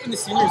hoping the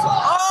seniors.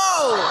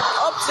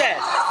 Oh, upset!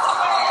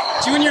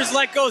 Juniors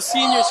let go,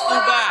 seniors flew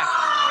back.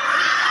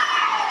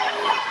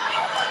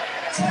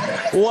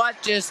 What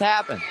just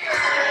happened?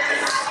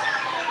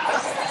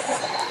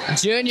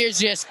 Juniors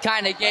just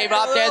kind of gave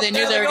up there. They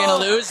knew they were gonna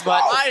lose,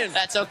 but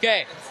that's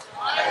okay.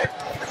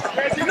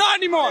 Not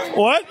anymore.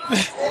 What?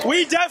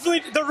 We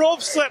definitely, the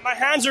rope slipped. My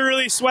hands are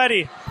really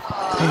sweaty.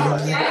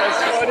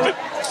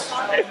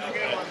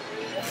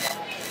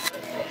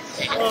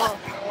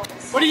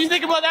 What do you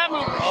think about that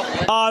move?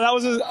 That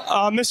was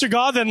Mr.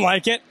 God didn't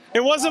like it.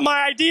 It wasn't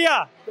my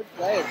idea.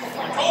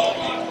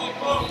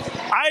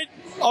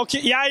 Okay,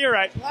 yeah, you're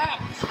right.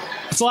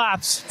 It's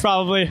laps,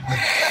 probably.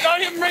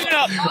 Don't even bring it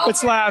up.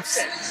 It's laps.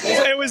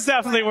 It was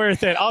definitely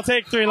worth it. I'll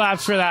take 3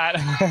 laps for that.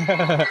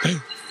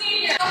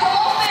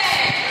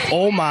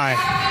 Oh my.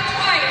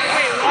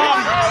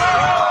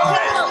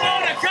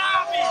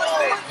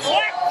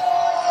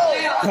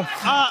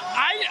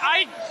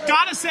 I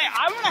gotta say,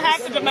 I'm gonna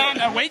have to demand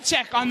a weight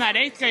check on that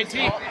 8th grade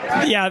team.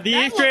 Yeah, the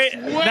 8th grade,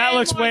 that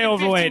looks way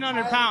overweight.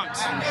 1,500 pounds.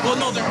 Well,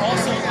 no, they're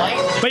also light.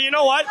 But you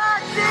know what?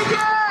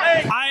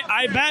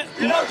 I bet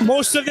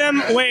most of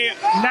them weigh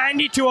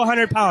 90 to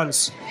 100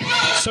 pounds.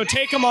 So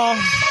take them all.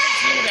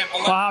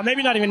 Wow,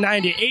 maybe not even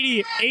 90.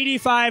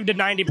 85 to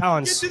 90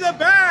 pounds. Get to the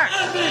back.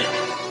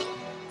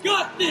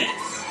 Got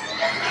this.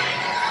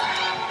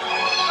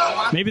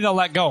 Maybe they'll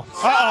let go.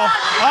 Uh-oh.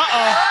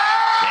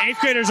 The 8th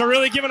graders are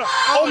really giving up.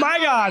 Oh, my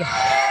God.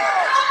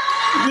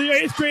 The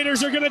 8th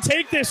graders are going to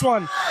take this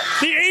one.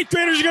 The 8th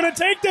graders are going to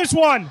take this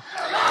one.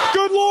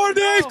 Good Lord,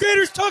 the 8th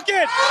graders took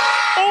it.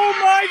 Oh,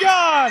 my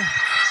God.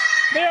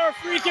 They are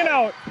freaking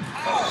out.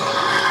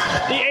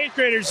 The 8th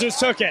graders just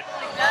took it.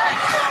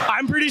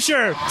 I'm pretty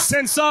sure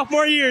since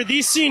sophomore year,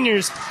 these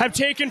seniors have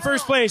taken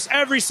first place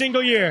every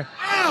single year.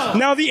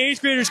 Now the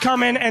 8th graders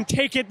come in and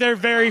take it their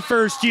very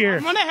first year.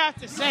 I'm gonna have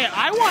to say,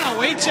 I want a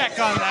weight check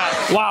on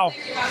that. Wow.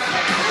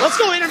 Let's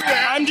go interview.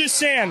 I'm just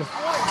saying,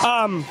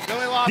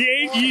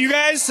 you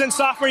guys since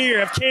sophomore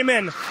year have came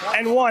in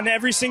and won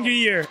every single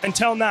year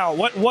until now.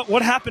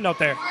 What happened out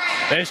there?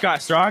 They just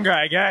got stronger,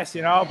 I guess,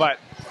 but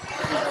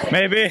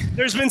maybe.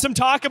 There's been some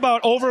talk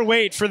about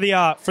overweight for the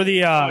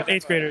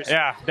 8th graders.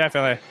 Yeah,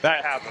 definitely.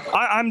 That happened.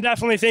 I'm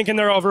definitely thinking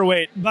they're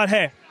overweight. But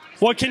hey,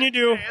 what can you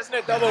do? Hey, isn't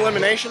it double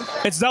elimination?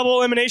 It's double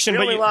elimination.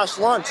 We only lost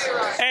once.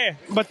 Hey,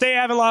 but they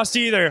haven't lost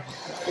either.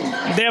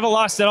 They haven't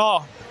lost at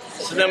all.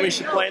 So then we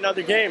should play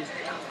another game.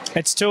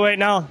 It's too late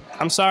now.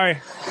 I'm sorry.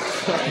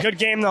 Good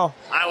game, though.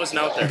 I wasn't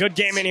out there. Good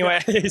game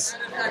anyways.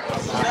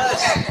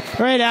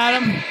 Right,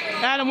 Adam.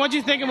 Adam, what'd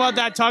you think about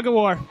that tug of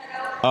war?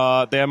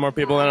 They had more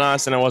people than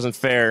us, and it wasn't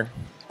fair.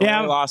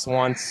 Yeah, we lost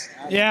once.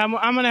 Yeah,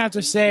 I'm gonna have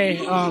to say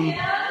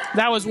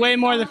that was way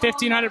more than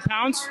 1,500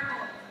 pounds.